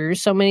game through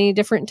so many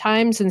different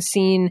times and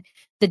seen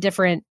the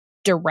different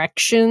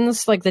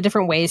directions, like the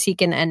different ways he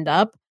can end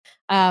up.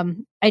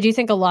 I do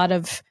think a lot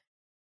of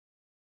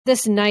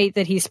this night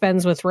that he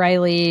spends with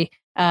Riley,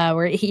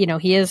 where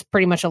he is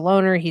pretty much a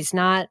loner.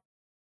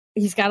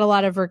 He's got a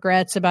lot of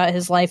regrets about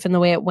his life and the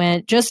way it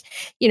went. Just,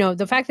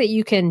 the fact that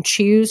you can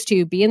choose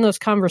to be in those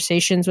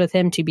conversations with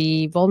him, to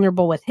be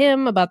vulnerable with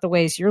him about the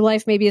ways your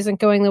life maybe isn't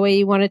going the way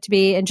you want it to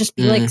be, and just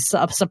be like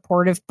a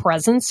supportive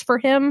presence for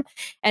him,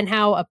 and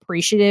how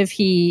appreciative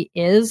he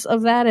is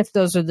of that, if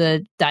those are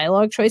the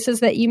dialogue choices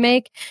that you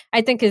make,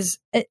 I think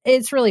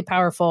it's really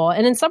powerful.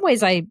 And in some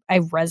ways I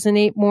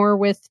resonate more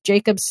with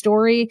Jacob's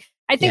story.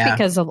 I think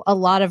because a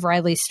lot of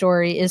Riley's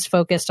story is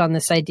focused on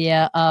this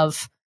idea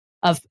of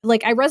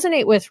like, I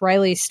resonate with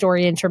Riley's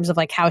story in terms of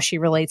like how she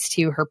relates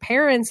to her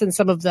parents and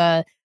some of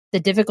the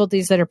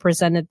difficulties that are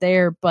presented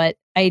there. But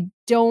I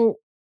don't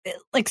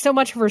like, so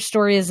much of her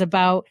story is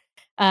about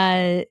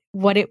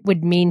what it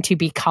would mean to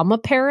become a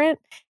parent.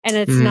 And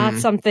it's not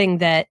something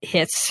that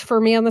hits for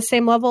me on the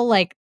same level.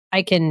 Like,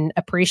 I can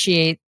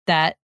appreciate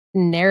that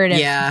narrative,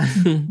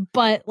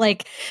 but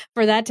like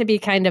for that to be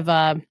kind of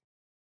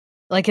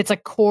it's a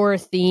core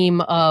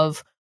theme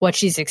of what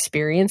she's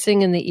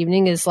experiencing in the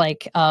evening is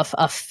like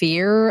a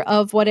fear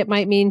of what it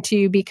might mean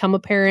to become a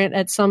parent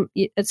at some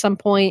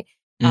point,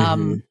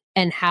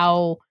 and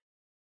how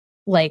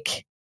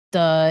like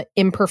the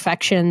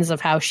imperfections of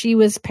how she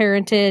was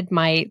parented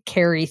might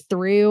carry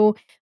through.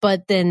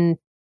 But then,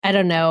 I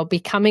don't know,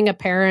 becoming a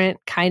parent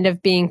kind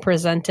of being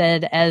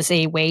presented as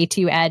a way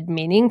to add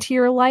meaning to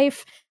your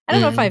life. I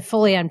don't know if I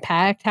fully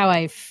unpacked how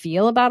I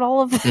feel about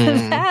all of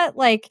that,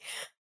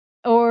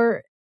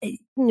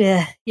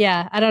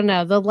 I don't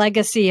know, the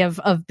legacy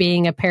of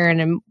being a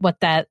parent and what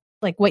that,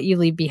 like, what you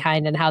leave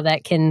behind and how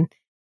that can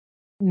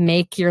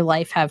make your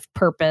life have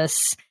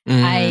purpose.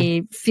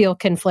 I feel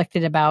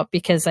conflicted about,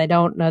 because I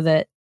don't know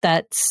that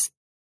that's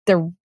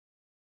the,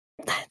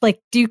 like,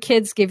 do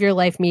kids give your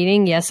life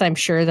meaning? Yes, I'm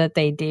sure that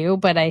they do,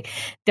 but I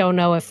don't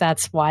know if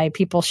that's why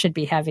people should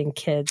be having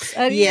kids.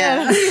 You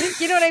know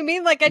what I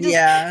mean? Like,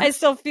 I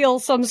still feel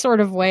some sort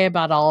of way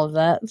about all of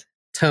that.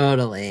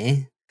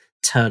 Totally.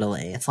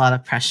 It's a lot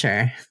of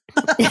pressure.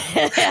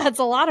 Yeah, it's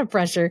a lot of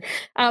pressure.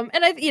 And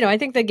I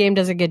think the game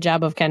does a good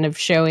job of kind of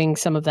showing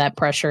some of that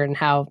pressure and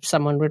how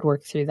someone would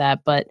work through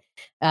that. But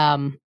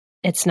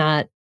it's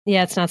not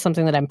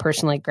something that I'm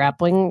personally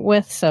grappling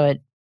with. So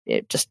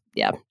it just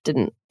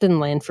didn't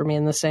land for me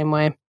in the same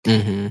way.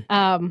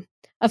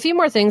 A few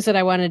more things that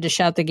I wanted to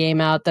shout the game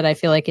out that I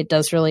feel like it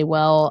does really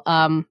well.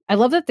 I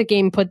love that the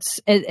game puts,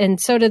 and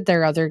so did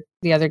the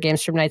other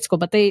games from Night School,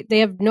 but they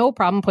have no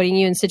problem putting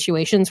you in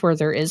situations where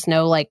there is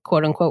no, like,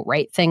 quote unquote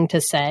right thing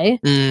to say.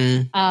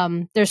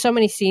 There's so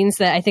many scenes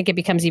that I think it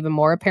becomes even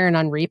more apparent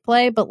on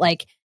replay, but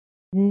like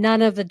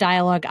none of the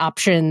dialogue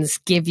options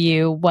give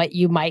you what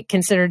you might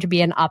consider to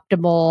be an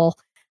optimal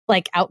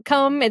like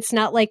outcome. It's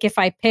not like if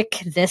I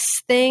pick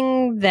this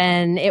thing,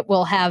 then it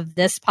will have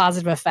this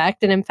positive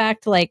effect. And in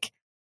fact, like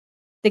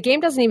the game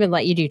doesn't even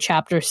let you do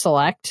chapter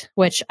select,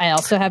 which I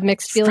also have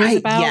mixed feelings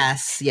about.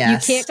 Yes. You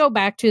can't go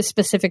back to a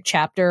specific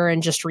chapter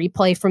and just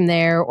replay from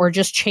there or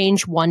just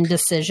change one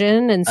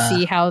decision and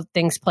see how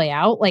things play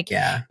out. Like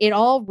it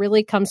all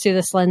really comes through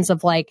this lens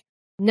of like,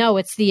 no,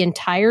 it's the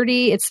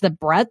entirety, it's the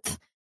breadth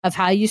of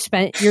how you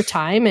spent your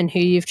time and who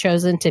you've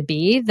chosen to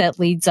be that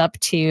leads up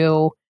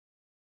to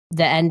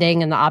the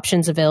ending and the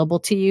options available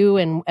to you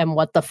and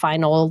what the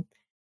final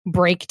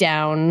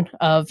breakdown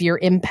of your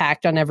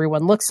impact on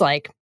everyone looks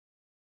like.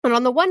 And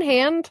on the one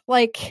hand,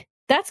 like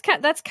that's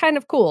kind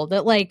of cool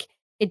that like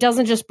it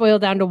doesn't just boil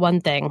down to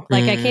one thing.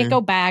 Like I can't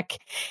go back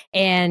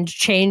and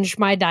change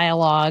my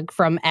dialogue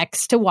from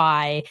X to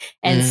Y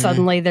and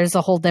suddenly there's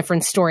a whole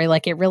different story.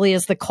 Like it really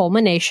is the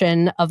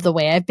culmination of the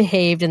way I've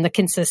behaved and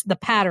the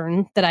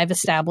pattern that I've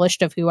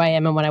established of who I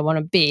am and what I want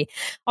to be.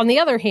 On the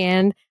other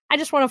hand, I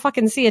just want to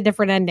fucking see a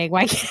different ending.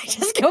 Why can't I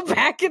just go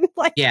back and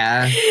like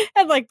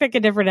and like pick a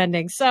different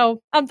ending?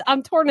 So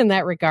I'm torn in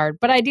that regard,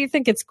 but I do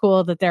think it's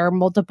cool that there are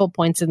multiple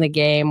points in the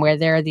game where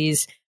there are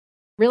these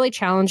really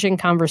challenging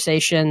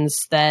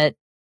conversations that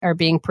are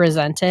being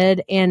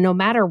presented, and no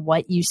matter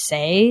what you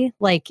say,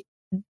 like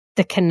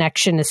the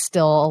connection is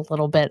still a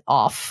little bit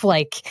off.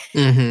 Like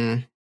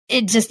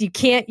it just you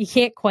can't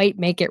quite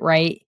make it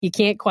right. You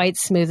can't quite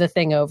smooth a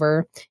thing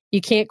over. You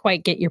can't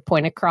quite get your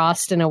point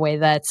across in a way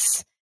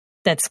that's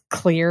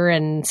clear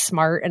and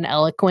smart and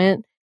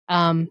eloquent.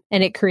 And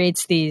it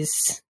creates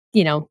these,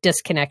 you know,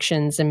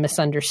 disconnections and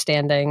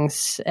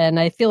misunderstandings. And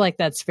I feel like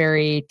that's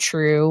very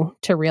true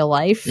to real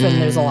life. And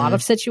there's a lot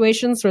of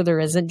situations where there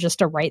isn't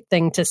just a right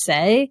thing to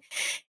say.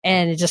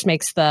 And it just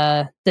makes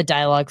the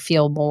dialogue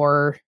feel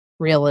more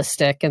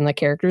realistic and the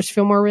characters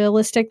feel more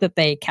realistic, that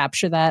they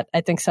capture that,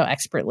 I think, so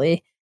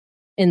expertly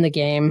in the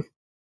game.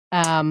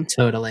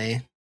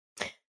 Totally.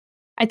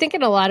 I think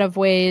in a lot of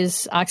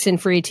ways,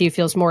 Oxenfree 2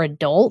 feels more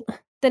adult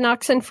than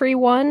Oxenfree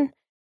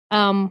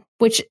 1,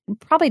 which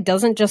probably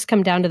doesn't just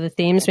come down to the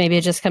themes. Maybe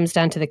it just comes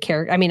down to the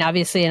character. I mean,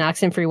 obviously in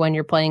Oxenfree 1,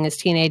 you're playing as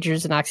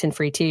teenagers, and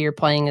Oxenfree 2, you're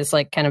playing as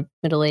like kind of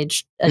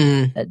middle-aged,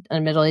 a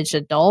middle-aged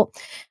adult.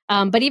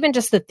 But even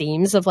just the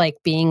themes of like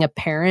being a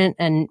parent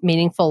and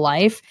meaningful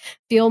life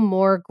feel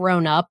more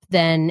grown up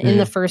than in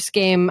the first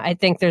game. I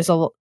think there's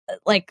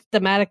like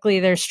thematically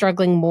they're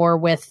struggling more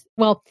with,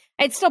 well,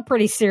 it's still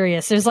pretty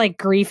serious. There's like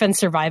grief and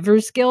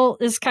survivor's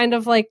guilt is kind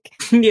of like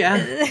some of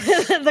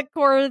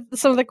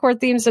the core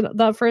themes in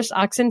the first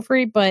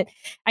Oxenfree, but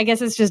I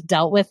guess it's just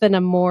dealt with in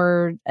a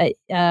more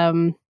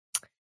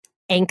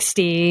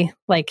angsty,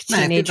 like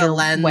teenager through the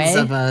lens way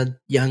of a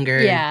younger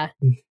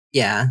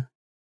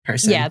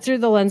person. Yeah, through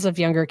the lens of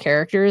younger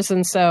characters.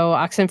 And so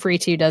Oxenfree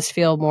 2 does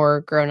feel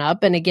more grown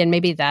up. And again,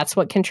 maybe that's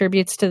what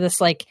contributes to this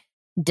like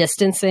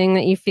distancing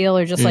that you feel,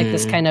 or just like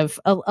this kind of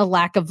a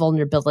lack of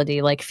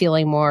vulnerability, like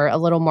feeling a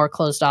little more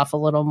closed off, a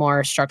little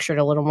more structured,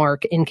 a little more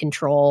in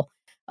control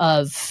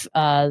of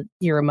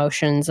your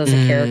emotions as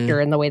a character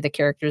and the way the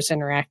characters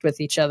interact with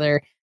each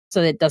other,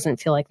 so that it doesn't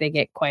feel like they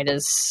get quite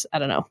as, I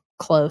don't know,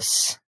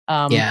 close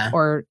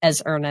or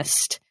as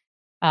earnest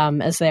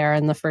as they are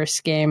in the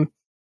first game.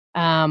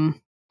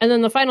 And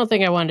then the final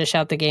thing I wanted to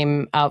shout the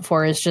game out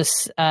for is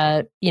just,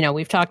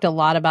 we've talked a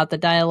lot about the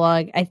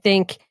dialogue. I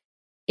think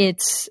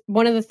it's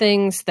one of the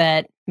things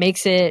that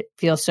makes it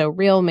feel so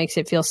real, makes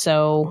it feel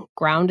so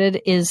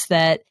grounded, is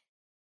that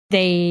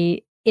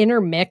they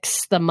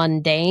intermix the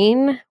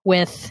mundane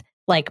with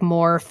like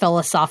more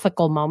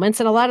philosophical moments.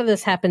 And a lot of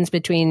this happens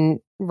between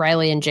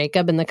Riley and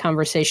Jacob and the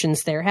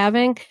conversations they're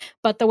having.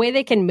 But the way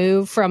they can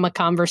move from a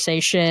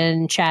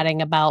conversation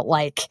chatting about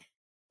like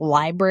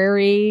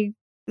library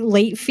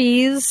late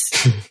fees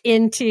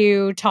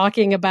into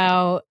talking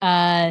about,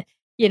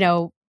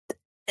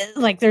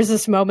 like there's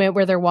this moment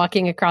where they're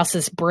walking across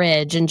this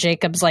bridge and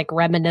Jacob's like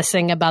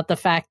reminiscing about the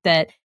fact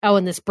that,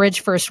 when this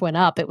bridge first went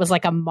up, it was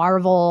like a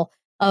marvel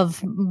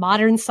of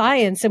modern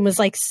science and was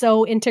like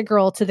so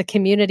integral to the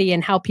community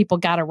and how people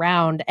got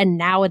around. And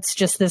now it's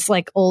just this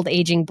like old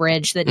aging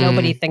bridge that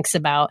nobody thinks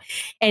about.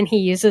 And he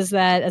uses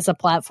that as a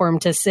platform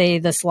to say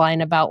this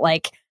line about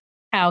like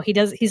how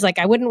he's like,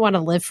 I wouldn't want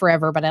to live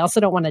forever, but I also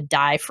don't want to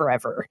die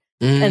forever.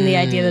 And the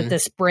idea that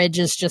this bridge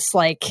is just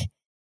like,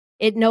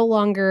 it no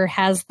longer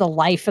has the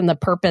life and the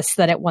purpose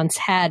that it once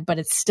had, but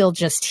it's still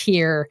just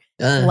here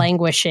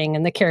languishing.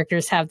 And the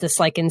characters have this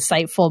like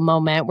insightful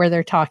moment where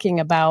they're talking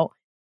about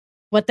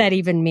what that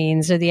even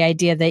means, or the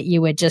idea that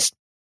you would just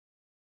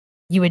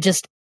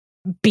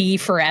be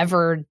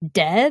forever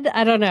dead.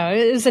 I don't know.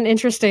 It was an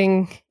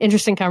interesting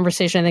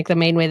conversation. I think the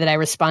main way that I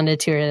responded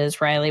to it is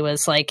Riley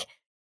was like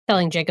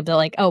telling Jacob that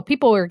like, oh,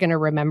 people are going to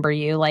remember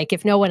you. Like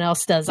if no one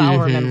else does, I'll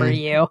remember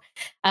you.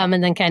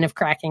 And then kind of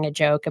cracking a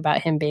joke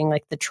about him being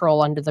like the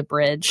troll under the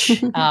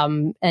bridge.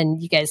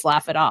 And you guys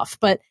laugh it off.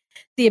 But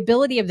the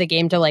ability of the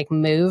game to like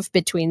move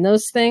between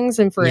those things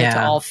and for it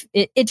to all,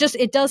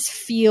 it does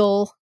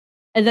feel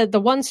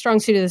the one strong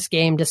suit of this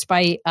game,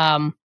 despite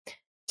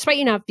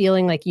you not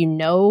feeling like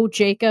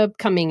Jacob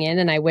coming in,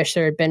 and I wish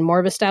there had been more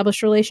of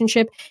established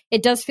relationship,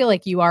 it does feel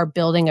like you are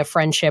building a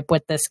friendship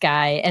with this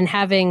guy and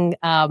having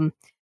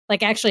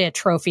like actually a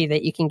trophy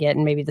that you can get,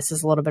 and maybe this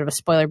is a little bit of a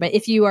spoiler, but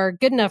if you are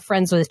good enough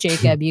friends with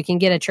Jacob, you can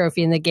get a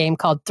trophy in the game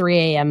called 3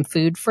 a.m.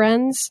 Food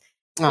Friends,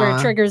 where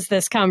it triggers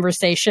this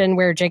conversation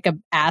where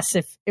Jacob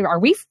asks are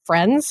we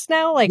friends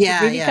now? Like,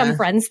 did we become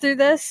friends through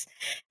this?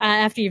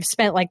 After you've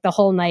spent like the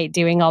whole night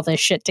doing all this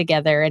shit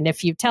together. And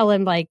if you tell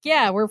him like,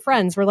 yeah, we're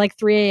friends, we're like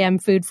 3 a.m.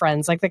 food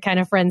friends, like the kind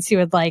of friends who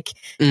would like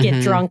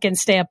get drunk and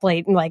stay up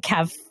late and like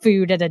have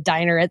food at a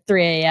diner at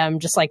 3 a.m.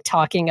 just like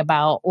talking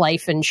about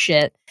life and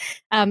shit.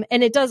 And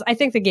it does, I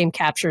think the game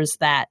captures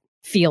that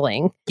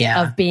feeling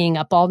of being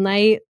up all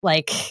night,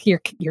 like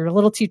you're a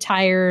little too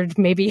tired,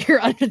 maybe you're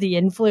under the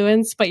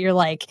influence, but you're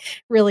like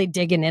really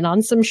digging in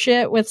on some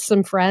shit with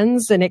some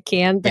friends, and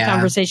the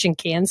conversation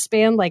can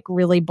span like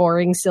really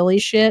boring silly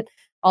shit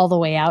all the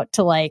way out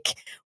to like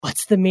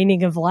what's the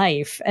meaning of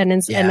life, and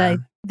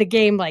the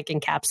game like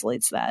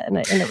encapsulates that in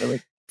a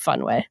really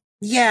fun way.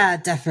 Yeah,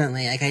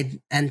 definitely. Like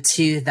and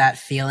to that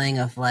feeling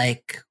of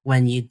like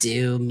when you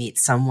do meet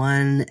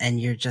someone and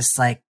you're just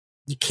like,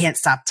 you can't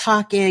stop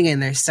talking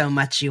and there's so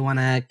much you want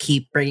to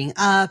keep bringing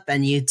up,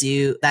 and you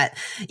do that,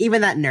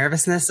 even that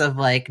nervousness of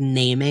like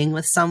naming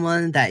with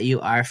someone that you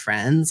are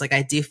friends. Like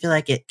I do feel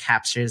like it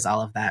captures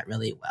all of that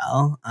really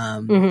well.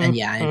 And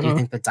I do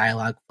think the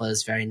dialogue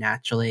flows very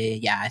naturally.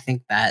 Yeah, I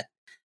think that,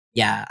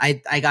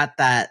 I got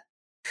that.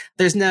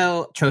 There's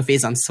no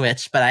trophies on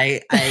Switch, but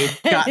I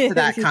got to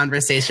that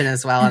conversation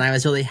as well, and I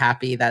was really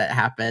happy that it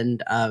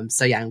happened.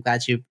 So yeah, I'm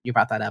glad you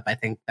brought that up. I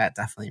think that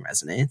definitely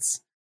resonates.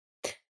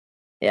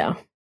 Yeah.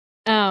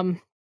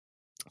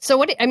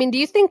 So do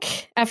you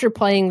think after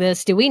playing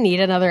this, do we need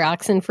another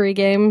Oxenfree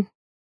game?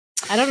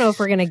 I don't know if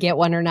we're going to get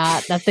one or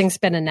not. Nothing's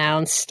been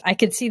announced. I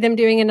could see them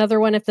doing another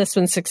one if this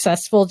one's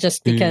successful,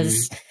 just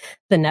because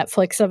the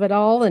Netflix of it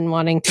all and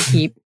wanting to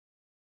keep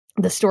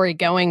the story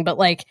going. But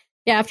like,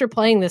 yeah, after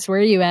playing this, where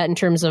are you at in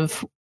terms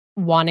of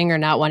wanting or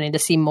not wanting to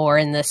see more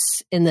in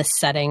this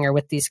setting or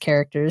with these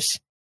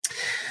characters?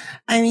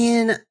 I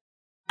mean,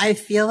 I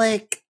feel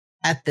like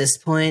at this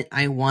point,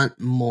 I want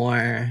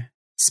more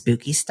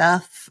spooky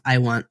stuff. I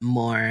want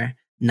more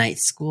night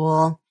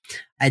school.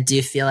 I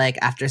do feel like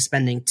after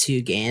spending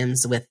 2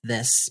 games with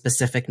this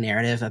specific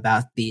narrative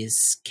about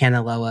these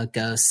Kanaloa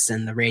ghosts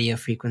and the radio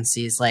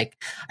frequencies,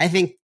 like I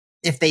think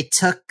if they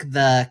took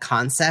the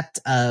concept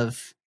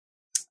of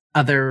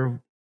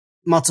other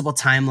multiple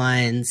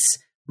timelines,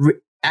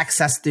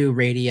 access through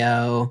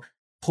radio,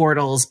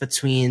 portals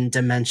between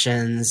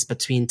dimensions,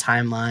 between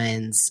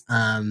timelines,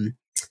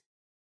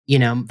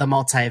 the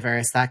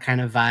multiverse, that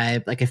kind of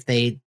vibe. Like if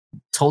they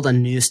told a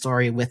new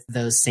story with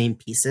those same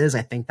pieces,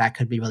 I think that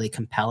could be really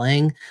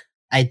compelling.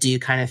 I do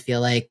kind of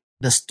feel like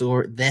this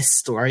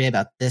story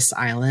about this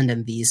island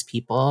and these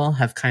people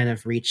have kind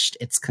of reached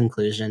its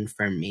conclusion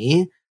for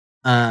me.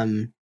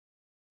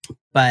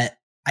 But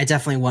I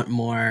definitely want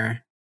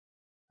more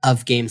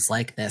of games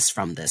like this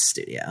from this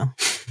studio.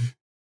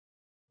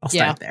 I'll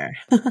start there.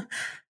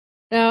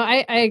 No,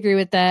 I agree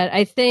with that.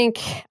 I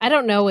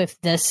don't know if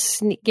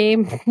this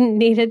game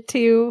needed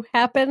to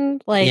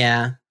happen. Like,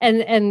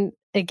 and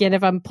again,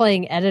 if I'm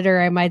playing editor,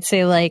 I might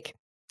say like,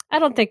 I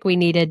don't think we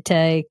needed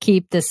to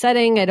keep the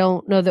setting. I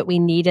don't know that we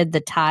needed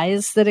the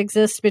ties that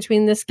exist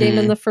between this game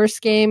and the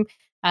first game.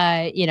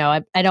 I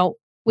don't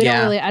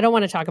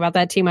want to talk about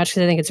that too much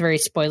because I think it's very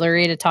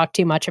spoilery to talk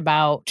too much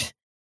about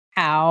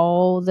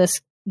how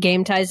this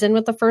game ties in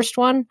with the first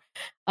one.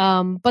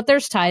 But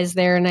there's ties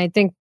there, and I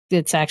think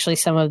it's actually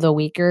some of the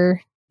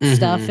weaker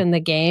stuff in the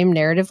game,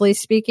 narratively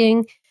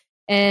speaking.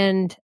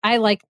 And I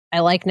like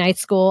Night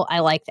School. I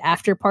liked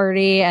After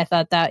Party. I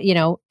thought that,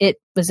 it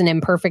was an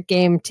imperfect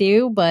game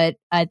too, but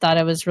I thought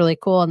it was really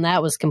cool. And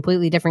that was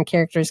completely different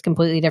characters,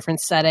 completely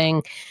different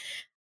setting.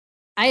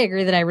 I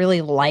agree that I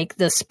really like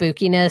the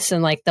spookiness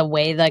and like the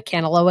way the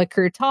Kanaloa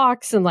crew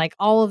talks, and like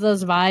all of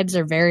those vibes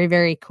are very,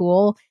 very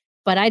cool.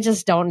 But I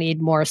just don't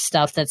need more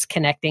stuff that's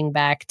connecting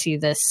back to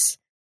this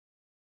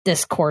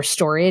core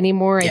story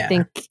anymore.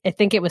 I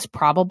think it was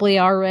probably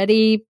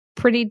already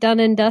pretty done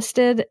and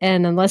dusted,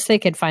 and unless they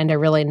could find a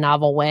really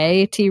novel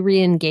way to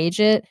re-engage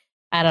it,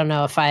 I don't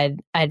know if I'd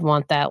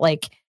want that.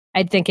 Like,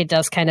 I think it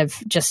does kind of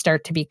just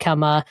start to become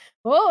the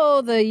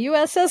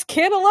USS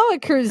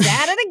Kanaloa crew's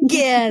at it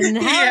again.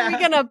 How are we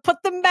gonna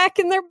put them back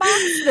in their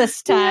box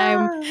this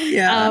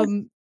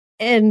time?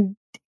 And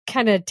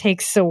kind of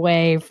takes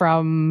away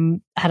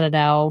from, I don't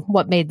know,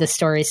 what made the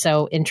story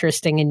so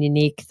interesting and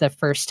unique the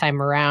first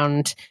time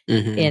around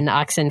in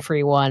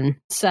Oxenfree 1.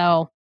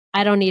 So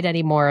I don't need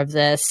any more of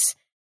this.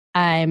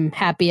 I'm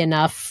happy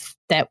enough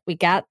that we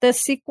got this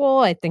sequel.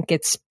 I think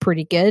it's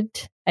pretty good.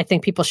 I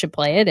think people should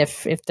play it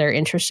if they're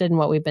interested in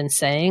what we've been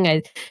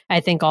saying. I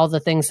think all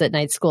the things that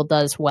Night School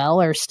does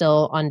well are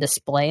still on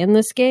display in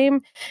this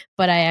game,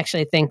 but I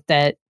actually think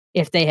that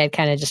if they had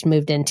kind of just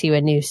moved into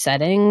a new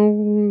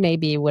setting,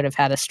 maybe would have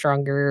had a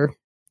stronger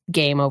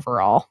game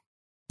overall.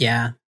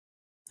 Yeah,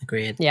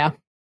 agreed. Yeah.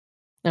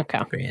 Okay.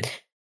 Agreed.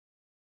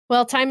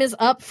 Well, time is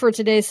up for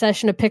today's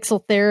session of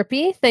Pixel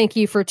Therapy. Thank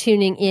you for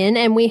tuning in,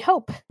 and we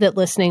hope that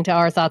listening to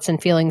our thoughts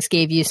and feelings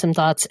gave you some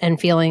thoughts and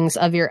feelings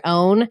of your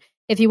own.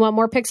 If you want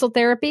more Pixel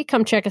Therapy,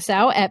 come check us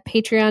out at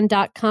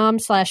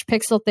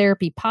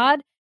patreon.com/pixeltherapypod,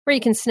 where you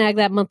can snag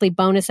that monthly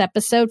bonus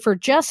episode for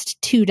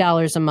just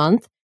 $2 a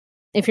month.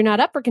 If you're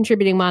not up for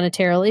contributing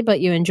monetarily,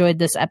 but you enjoyed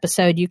this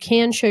episode, you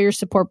can show your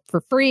support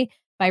for free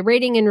by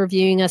rating and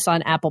reviewing us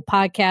on Apple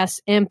Podcasts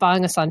and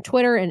following us on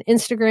Twitter and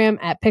Instagram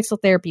at Pixel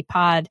Therapy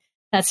Pod.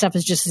 That stuff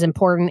is just as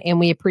important, and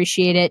we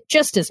appreciate it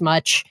just as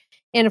much.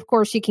 And of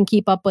course, you can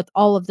keep up with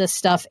all of this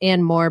stuff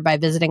and more by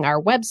visiting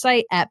our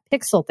website at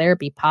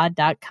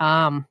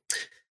pixeltherapypod.com.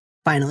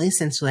 Finally,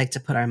 since we like to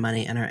put our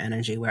money and our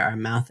energy where our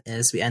mouth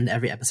is, we end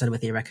every episode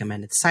with a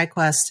recommended side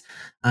quest.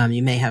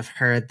 You may have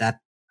heard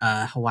that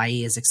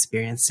Hawaii is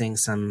experiencing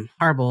some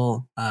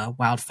horrible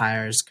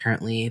wildfires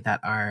currently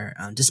that are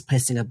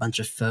displacing a bunch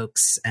of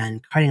folks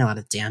and causing a lot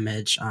of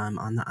damage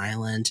on the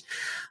island.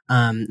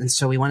 And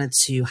so we wanted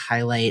to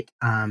highlight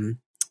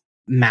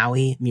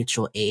Maui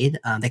Mutual Aid.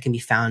 They can be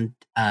found,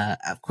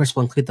 of course,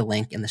 we'll include the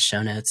link in the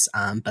show notes,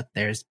 but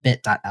there's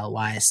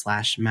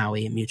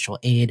bit.ly/Maui Mutual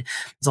Aid.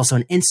 There's also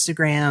an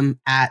Instagram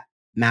at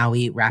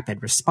Maui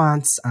Rapid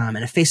Response and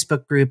a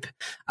Facebook group,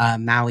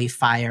 Maui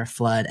Fire,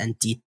 Flood,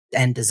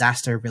 and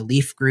Disaster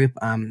Relief Group.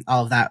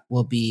 All of that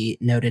will be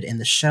noted in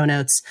the show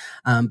notes.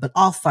 But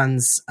all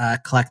funds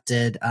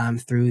collected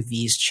through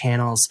these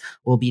channels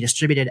will be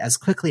distributed as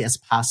quickly as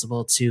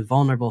possible to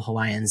vulnerable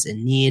Hawaiians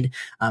in need,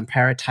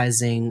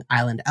 prioritizing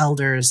island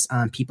elders,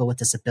 people with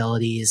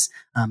disabilities,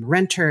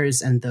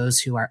 renters, and those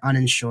who are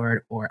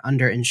uninsured or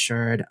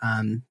underinsured.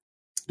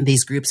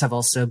 These groups have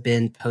also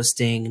been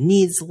posting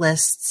needs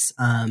lists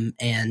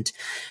and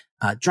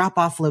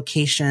drop-off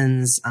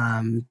locations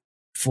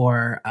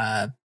for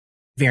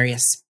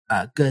various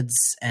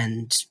goods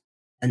and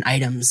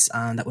items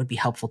that would be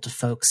helpful to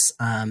folks,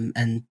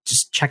 and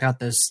just check out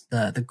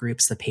the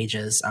groups, the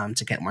pages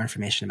to get more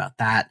information about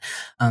that.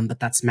 But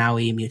that's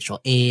Maui Mutual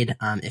Aid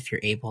if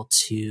you're able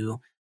to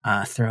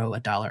throw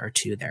 $1 or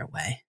 $2 their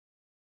way.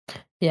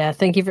 Yeah,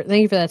 thank you for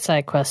that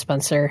side quest,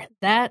 Spencer.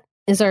 That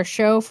is our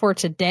show for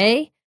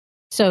today.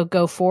 So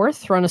go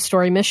forth, run a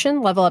story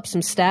mission, level up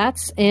some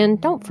stats, and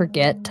don't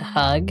forget to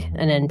hug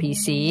an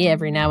NPC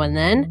every now and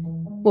then.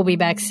 We'll be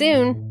back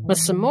soon with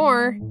some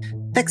more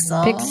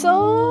Pixel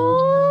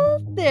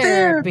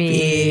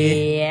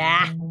Therapy.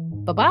 Yeah.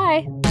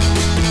 Bye-bye.